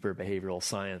of deeper behavioral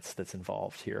science that's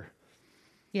involved here.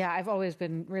 Yeah, I've always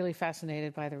been really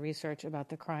fascinated by the research about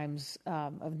the crimes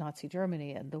of Nazi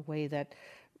Germany and the way that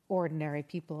ordinary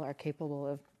people are capable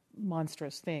of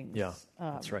monstrous things. Yeah,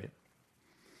 that's right.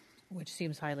 Which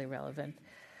seems highly relevant.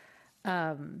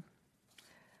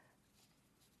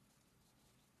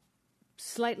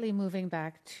 Slightly moving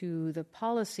back to the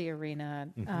policy arena,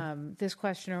 this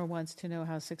questioner wants to know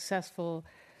how successful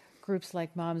groups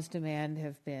like Moms Demand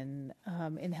have been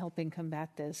in helping combat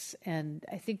this. And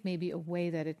I think maybe a way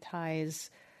that it ties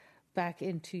back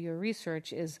into your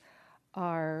research is,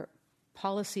 are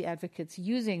policy advocates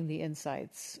using the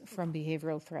insights from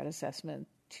behavioral threat assessment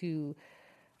to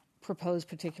propose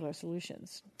particular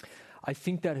solutions? I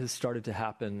think that has started to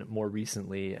happen more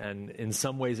recently, and in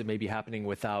some ways it may be happening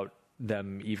without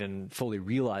them even fully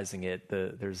realizing it.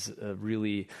 There's a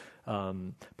really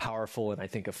powerful and I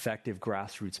think effective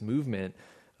grassroots movement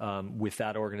with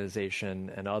that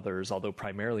organization and others, although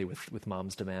primarily with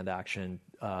Moms Demand Action,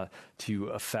 to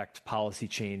affect policy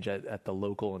change at the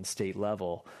local and state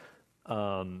level.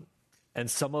 And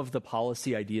some of the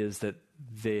policy ideas that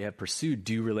they have pursued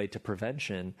do relate to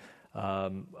prevention.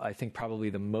 I think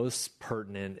probably the most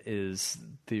pertinent is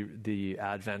the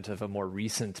advent of a more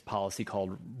recent policy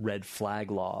called red flag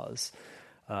laws,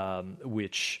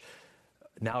 which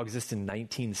now exist in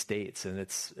 19 states, and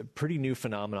it's a pretty new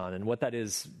phenomenon. And what that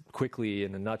is, quickly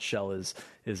in a nutshell, is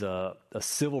a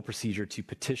civil procedure to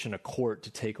petition a court to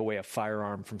take away a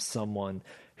firearm from someone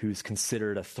who's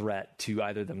considered a threat to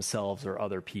either themselves or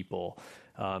other people.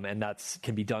 And that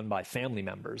can be done by family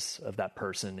members of that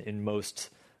person in most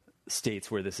states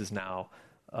where this is now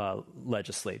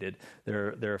legislated.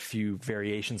 There are a few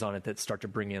variations on it that start to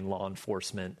bring in law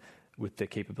enforcement with the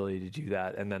capability to do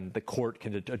that, and then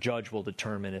a judge will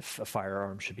determine if a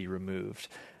firearm should be removed.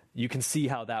 you can see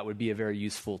how that would be a very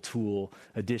useful tool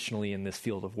additionally in this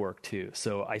field of work too.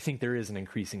 So I think there is an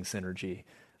increasing synergy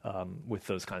with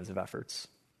those kinds of efforts.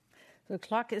 The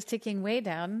clock is ticking way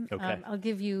down. Okay. I'll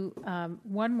give you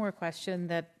one more question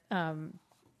that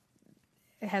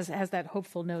has that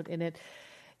hopeful note in it.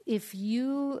 If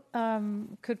you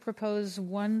could propose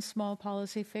one small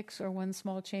policy fix or one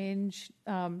small change,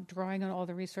 drawing on all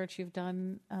the research you've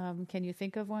done, can you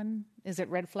think of one? Is it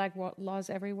red flag laws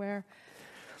everywhere?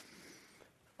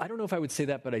 I don't know if I would say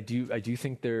that, but I do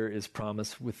think there is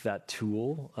promise with that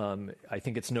tool. I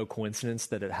think it's no coincidence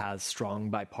that it has strong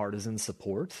bipartisan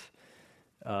support.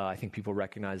 I think people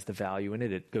recognize the value in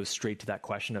it. It goes straight to that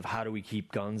question of how do we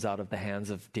keep guns out of the hands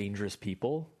of dangerous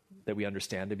people that we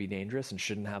understand to be dangerous and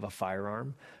shouldn't have a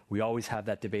firearm. We always have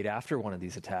that debate after one of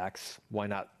these attacks. Why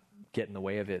not get in the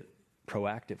way of it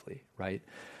proactively, right?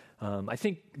 I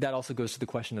think that also goes to the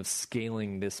question of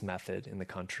scaling this method in the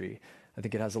country. I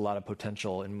think it has a lot of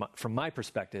potential, from my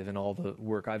perspective and all the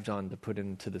work I've done to put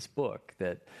into this book,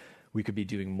 that we could be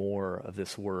doing more of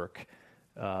this work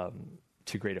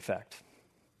to great effect.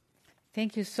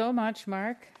 Thank you so much,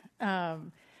 Mark.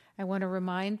 I want to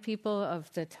remind people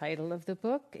of the title of the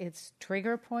book. It's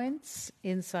Trigger Points: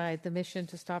 Inside the Mission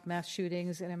to Stop Mass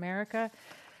Shootings in America.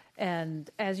 And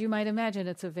as you might imagine,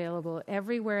 it's available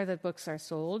everywhere that books are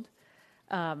sold.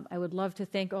 I would love to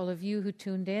thank all of you who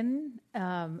tuned in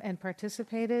and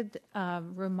participated.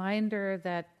 Reminder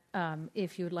that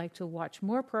if you'd like to watch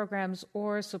more programs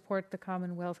or support the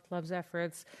Commonwealth Club's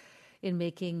efforts in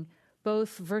making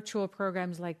both virtual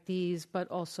programs like these, but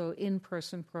also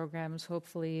in-person programs,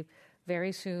 hopefully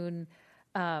very soon,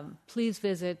 please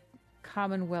visit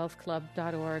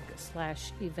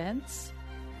commonwealthclub.org/events.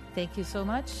 Thank you so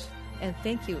much, and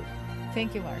thank you.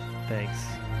 Thank you, Mark. Thanks.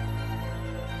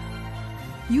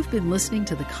 You've been listening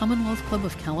to the Commonwealth Club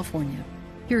of California.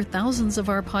 Hear thousands of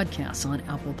our podcasts on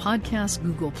Apple Podcasts,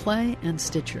 Google Play, and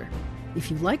Stitcher. If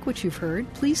you like what you've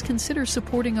heard, please consider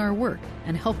supporting our work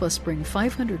and help us bring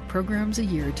 500 programs a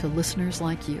year to listeners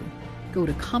like you. Go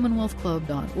to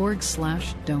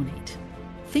commonwealthclub.org/donate.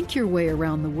 Think your way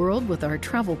around the world with our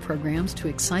travel programs to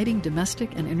exciting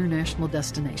domestic and international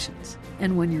destinations.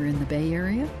 And when you're in the Bay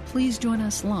Area, please join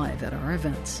us live at our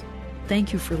events.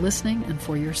 Thank you for listening and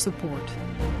for your support.